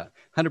gets it out?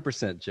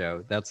 100%,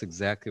 Joe. That's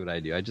exactly what I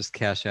do. I just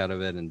cash out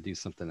of it and do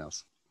something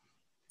else.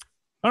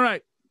 All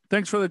right.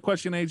 Thanks for the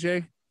question,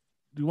 AJ.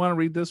 Do you want to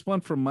read this one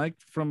from Mike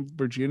from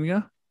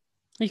Virginia?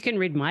 You can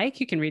read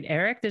Mike. You can read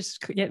Eric.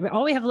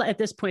 All we have at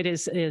this point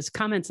is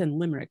comments and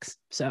limericks.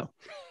 So,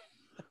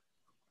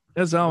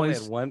 as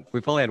always,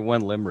 we've only had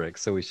one limerick,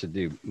 so we should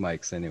do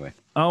Mike's anyway.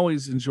 I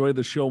always enjoy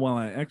the show while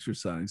I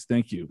exercise.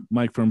 Thank you.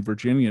 Mike from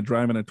Virginia,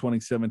 driving a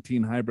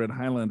 2017 hybrid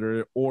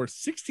Highlander or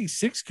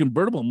 66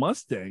 convertible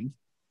Mustang.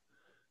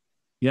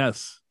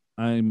 Yes,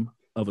 I'm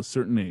of a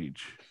certain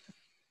age.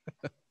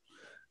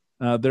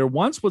 There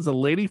once was a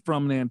lady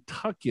from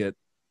Nantucket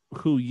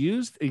who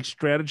used a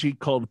strategy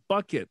called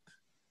bucket.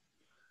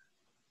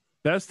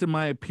 Best in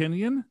my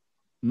opinion,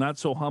 not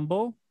so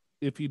humble.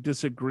 If you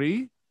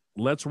disagree,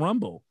 let's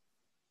rumble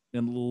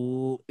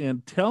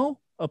and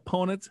tell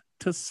opponents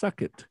to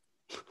suck it.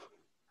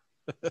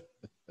 All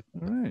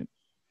right.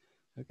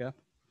 Okay.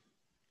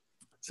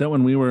 Is that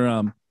when we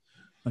were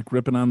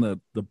ripping on the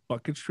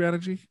bucket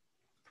strategy?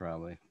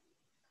 Probably.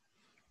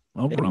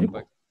 Oh,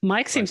 rumble.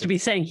 Mike seems to be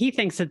saying he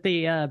thinks that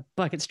the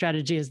bucket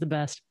strategy is the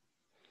best.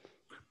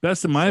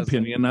 Best in my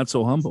opinion, not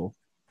so humble.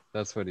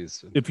 That's what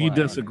he's. If you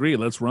disagree,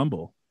 let's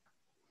rumble.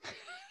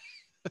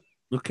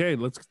 Okay,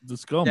 let's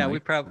go. Yeah,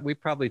 Mike. we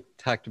probably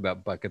talked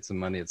about buckets of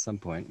money at some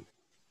point.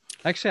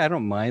 Actually, I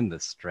don't mind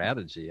the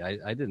strategy.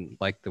 I didn't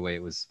like the way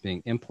it was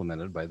being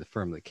implemented by the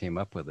firm that came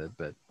up with it,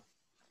 but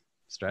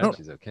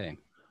strategy's okay.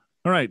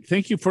 All right.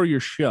 Thank you for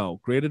your show.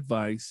 Great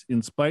advice.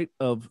 In spite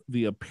of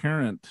the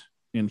apparent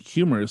and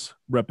humorous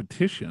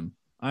repetition,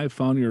 I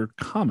found your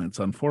comments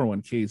on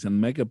 401ks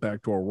and mega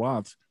backdoor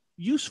Roths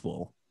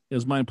useful,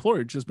 as my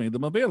employer just made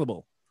them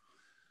available.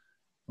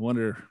 I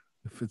wonder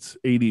if it's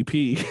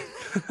ADP.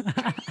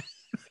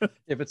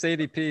 If it's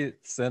ADP,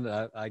 send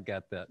it. I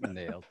got that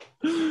nailed.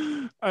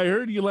 I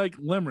heard you like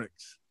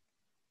limericks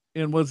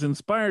and was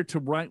inspired to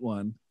write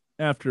one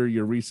after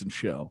your recent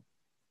show.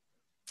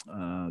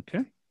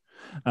 Okay.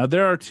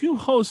 There are two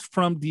hosts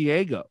from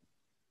Diego,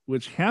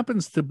 which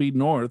happens to be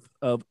north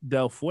of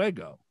Del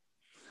Fuego.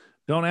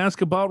 Don't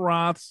ask about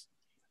Roths.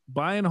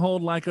 Buy and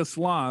hold like a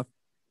sloth,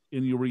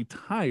 and you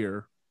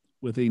retire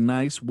with a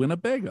nice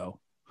Winnebago.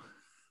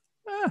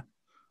 I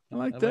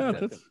like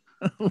that.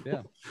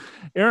 Yeah.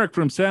 Eric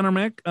from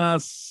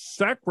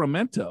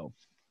Sacramento,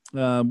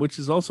 which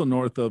is also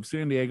north of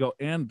San Diego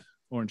and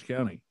Orange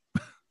County.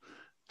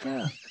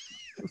 Yeah.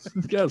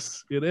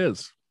 Yes, it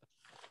is.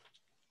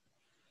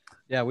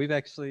 Yeah, we've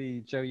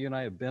actually, Joe, you and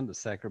I have been to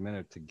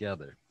Sacramento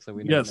together, so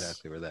we know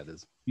exactly where that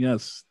is.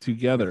 Yes,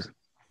 together.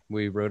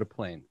 We rode a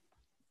plane.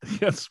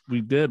 Yes,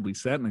 we did. We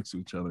sat next to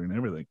each other and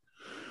everything.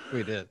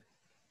 We did.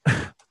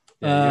 Yeah,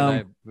 you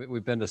and I,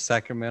 we've been to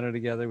Sacramento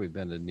together. We've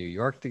been to New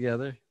York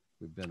together.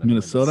 We've been to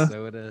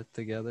Minnesota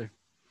together.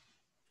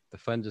 The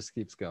fun just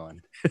keeps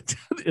going.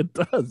 It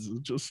does.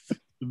 It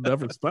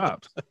never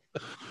stops.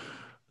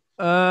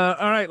 All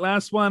right,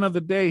 last one of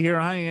the day here.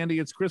 Hi, Andy.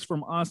 It's Chris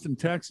from Austin,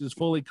 Texas,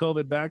 fully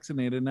COVID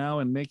vaccinated now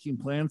and making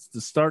plans to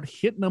start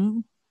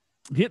hitting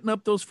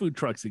up those food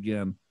trucks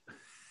again.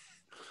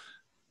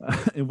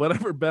 And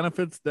whatever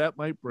benefits that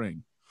might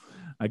bring.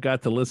 I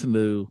got to listen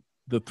to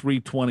the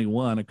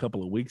 321 a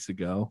couple of weeks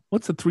ago.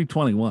 What's the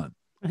 321?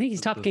 I think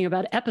he's talking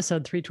about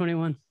episode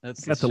 321.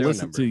 That's got to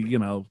listen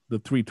to, the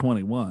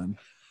 321.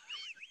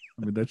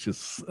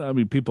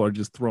 People are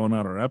just throwing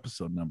out our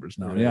episode numbers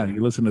now. Right. Yeah,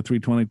 you listen to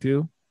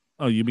 322?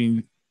 Oh, you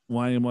mean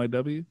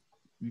YMYW?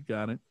 You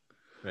got it.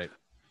 Right.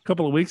 A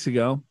couple of weeks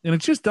ago. And it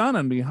just dawned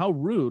on me how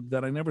rude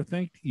that I never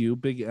thanked you,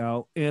 Big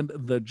Al, and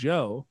the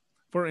Joe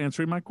for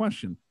answering my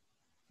question.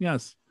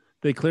 Yes,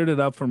 they cleared it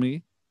up for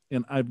me,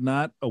 and I've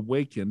not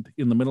awakened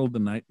in the middle of the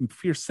night in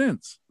fear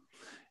since,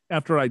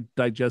 after I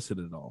digested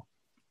it all.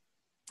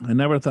 I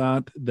never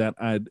thought that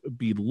I'd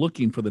be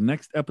looking for the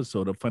next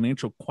episode of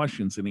Financial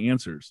Questions and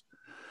Answers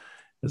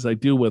as I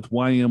do with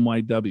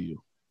YMYW,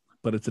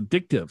 but it's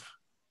addictive,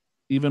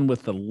 even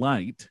with the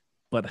light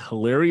but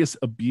hilarious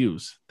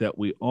abuse that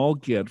we all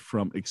get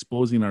from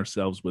exposing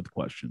ourselves with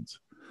questions.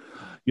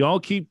 You all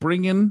keep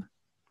being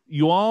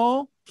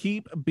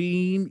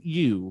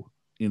you,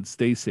 and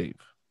stay safe.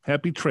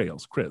 Happy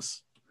trails,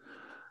 Chris.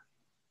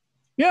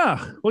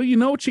 Yeah, well, you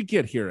know what you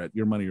get here at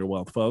Your Money, Your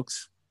Wealth,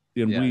 folks.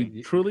 And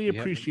we truly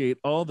appreciate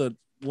all the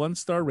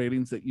 1-star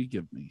ratings that you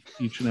give me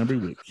each and every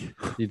week.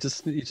 You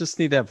just need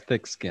to have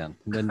thick skin,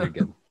 and then you're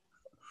good. You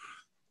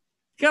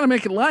got to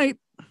make it light.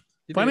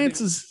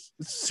 Finance is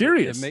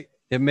serious.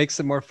 It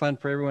makes it more fun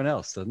for everyone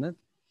else, doesn't it?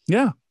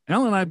 Yeah.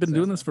 Al and I have been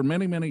doing this for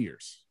many, many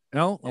years.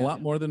 Al, a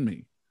lot more than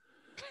me.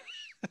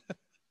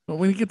 But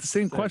when you get the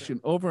same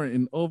question over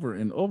and over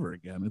and over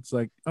again, it's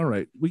like, all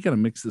right, we got to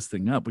mix this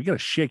thing up. We got to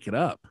shake it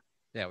up.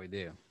 Yeah, we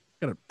do.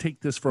 Got to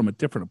take this from a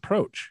different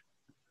approach.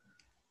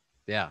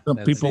 Yeah. Some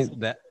people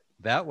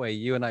that way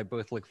you and I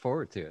both look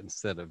forward to it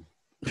instead of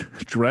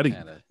dreading.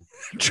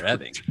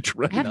 Dreading.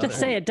 I have to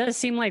say, it does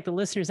seem like the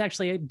listeners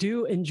actually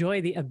do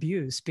enjoy the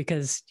abuse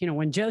because,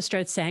 when Joe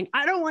starts saying,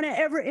 I don't want to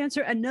ever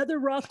answer another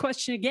Roth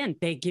question again,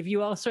 they give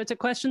you all sorts of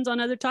questions on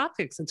other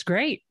topics. It's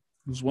great.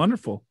 It was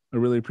wonderful. I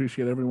really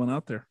appreciate everyone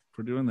out there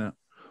for doing that.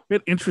 We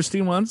had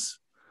interesting ones,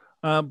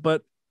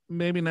 but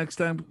maybe next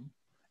time,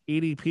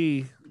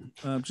 ADP,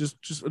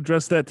 just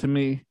address that to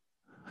me.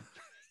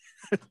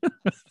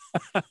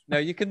 No,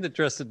 you can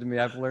address it to me.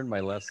 I've learned my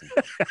lesson.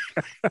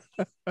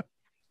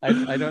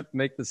 I don't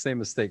make the same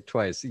mistake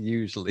twice,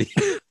 usually.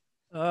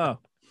 Oh,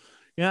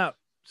 yeah.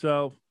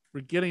 So we're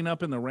getting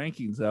up in the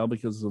rankings, Al,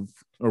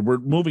 or we're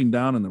moving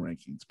down in the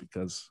rankings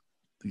because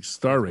these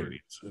star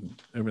ratings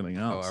and everything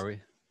else. Oh, are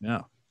we?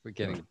 Yeah. We're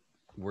getting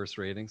worse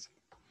ratings.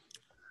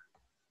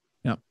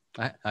 Yeah.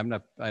 I'm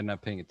not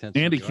paying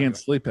attention. Andy can't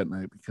sleep at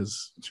night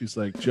because she's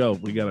like, Joe,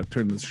 we got to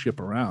turn this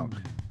ship around.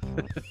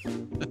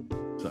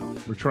 So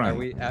we're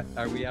trying.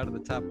 Are we out of the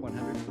top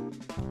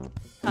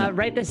 100?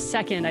 Right this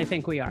second, I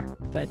think we are.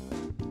 But,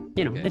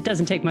 It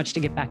doesn't take much to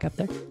get back up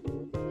there.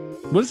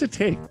 What does it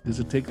take? Does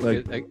it take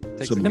like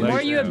the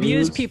more you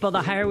abuse people,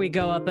 the higher we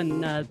go up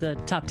in the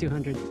top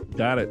 200.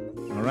 Got it.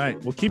 All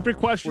right. Well, keep your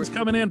questions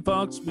coming in,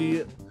 folks.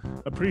 We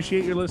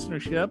appreciate your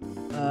listenership.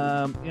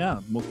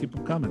 We'll keep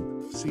them coming.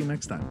 See you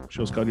next time.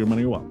 Show's called Your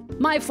Money, Your Wealth.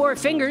 My 4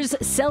 fingers,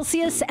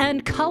 Celsius,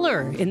 and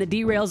color in the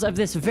derails of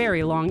this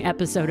very long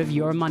episode of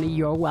Your Money,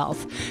 Your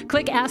Wealth.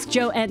 Click Ask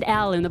Joe and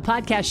Al in the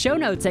podcast show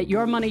notes at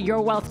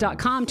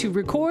yourmoneyyourwealth.com to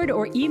record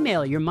or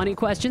email your money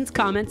questions,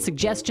 comments,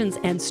 suggestions,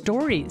 and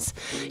stories.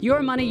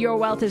 Your Money, Your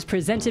Wealth is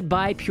presented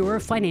by Pure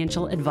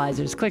Financial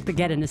Advisors. Click the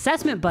Get an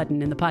Assessment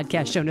button in the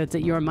podcast show notes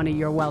at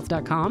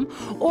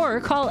yourmoneyyourwealth.com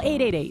or call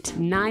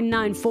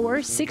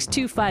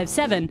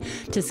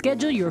 888-994-6257 to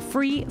schedule your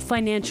free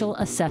financial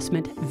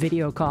assessment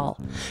video call.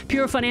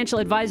 Pure Financial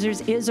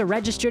Advisors is a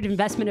registered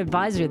investment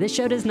advisor. This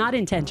show does not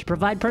intend to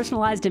provide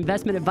personalized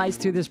investment advice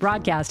through this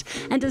broadcast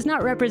and does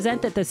not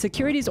represent that the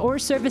securities or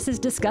services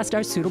discussed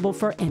are suitable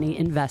for any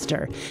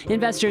investor.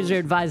 Investors are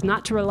advised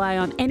not to rely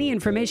on any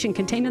information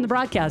contained in the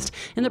broadcast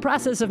in the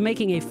process of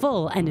making a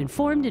full and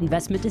informed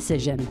investment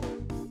decision.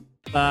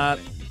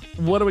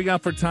 What do we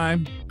got for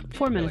time?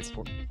 4 minutes.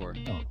 Like four.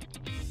 Oh.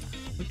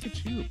 Look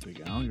at you,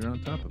 Big Al. You're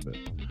on top of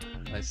it.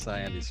 I saw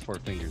Andy's 4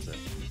 fingers up.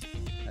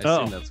 I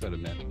assume that's what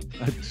it meant.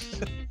 I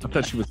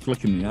thought she was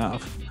flicking me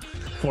off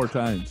 4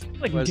 times.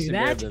 Wouldn't do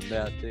that. Did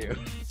that too.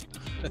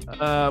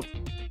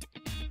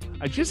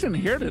 I just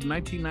inherited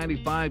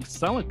 1995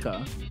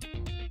 Celica.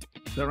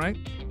 Is that right?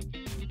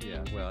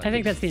 Yeah. Well, I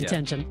think that's the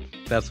intention.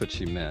 That's what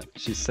she meant.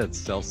 She said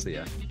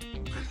Celsius,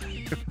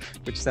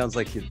 which sounds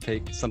like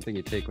something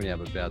you take when you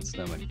have a bad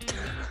stomach.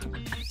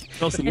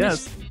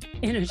 Celsius.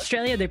 In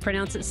Australia, they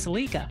pronounce it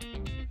Celica.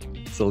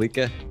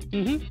 Celica?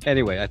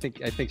 Anyway, I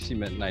think she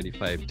meant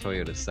 95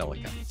 Toyota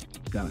Celica.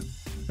 Got it.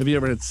 Have you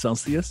ever had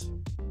Celsius?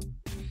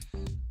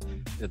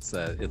 It's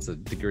a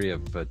degree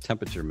of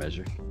temperature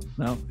measure.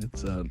 No,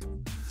 it's a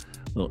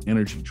little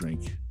energy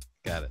drink.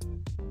 Got it.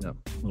 Yep.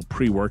 A little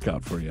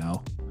pre-workout for you,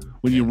 Al.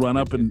 When you run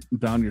up and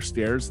down your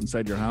stairs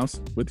inside your house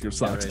with your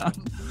socks on.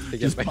 To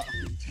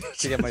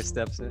get my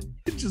steps in.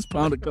 Just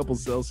pound a couple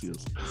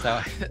Celsius.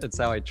 That's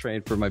how I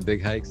train for my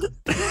big hikes.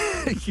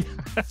 Gave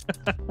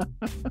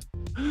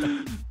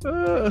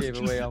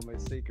away all my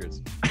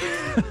secrets.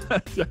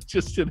 I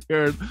just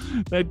inherited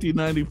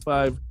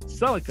 1995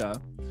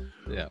 Celica.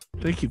 Yeah.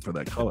 Thank you for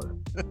that color.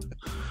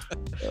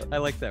 I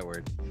like that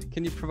word.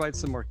 Can you provide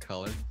some more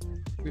color?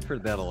 We've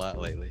heard that a lot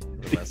lately,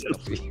 the last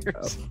couple of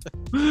years.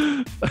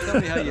 Tell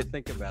me how you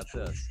think about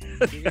this.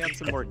 Can you add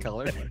some more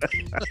color?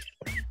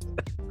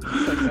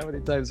 Like, how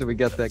many times have we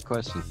got that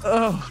question?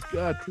 Oh,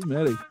 God, too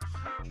many.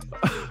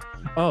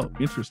 Oh,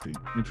 interesting.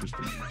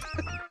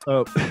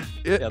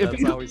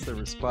 That's always the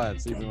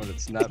response, even when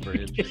it's not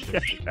very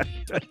interesting.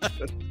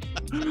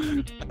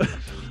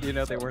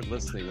 They weren't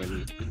listening when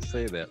you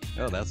say that.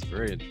 Oh, that's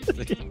very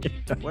interesting.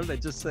 What did I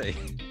just say?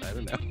 I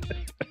don't know.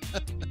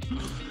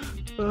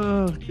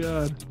 Oh,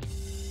 God.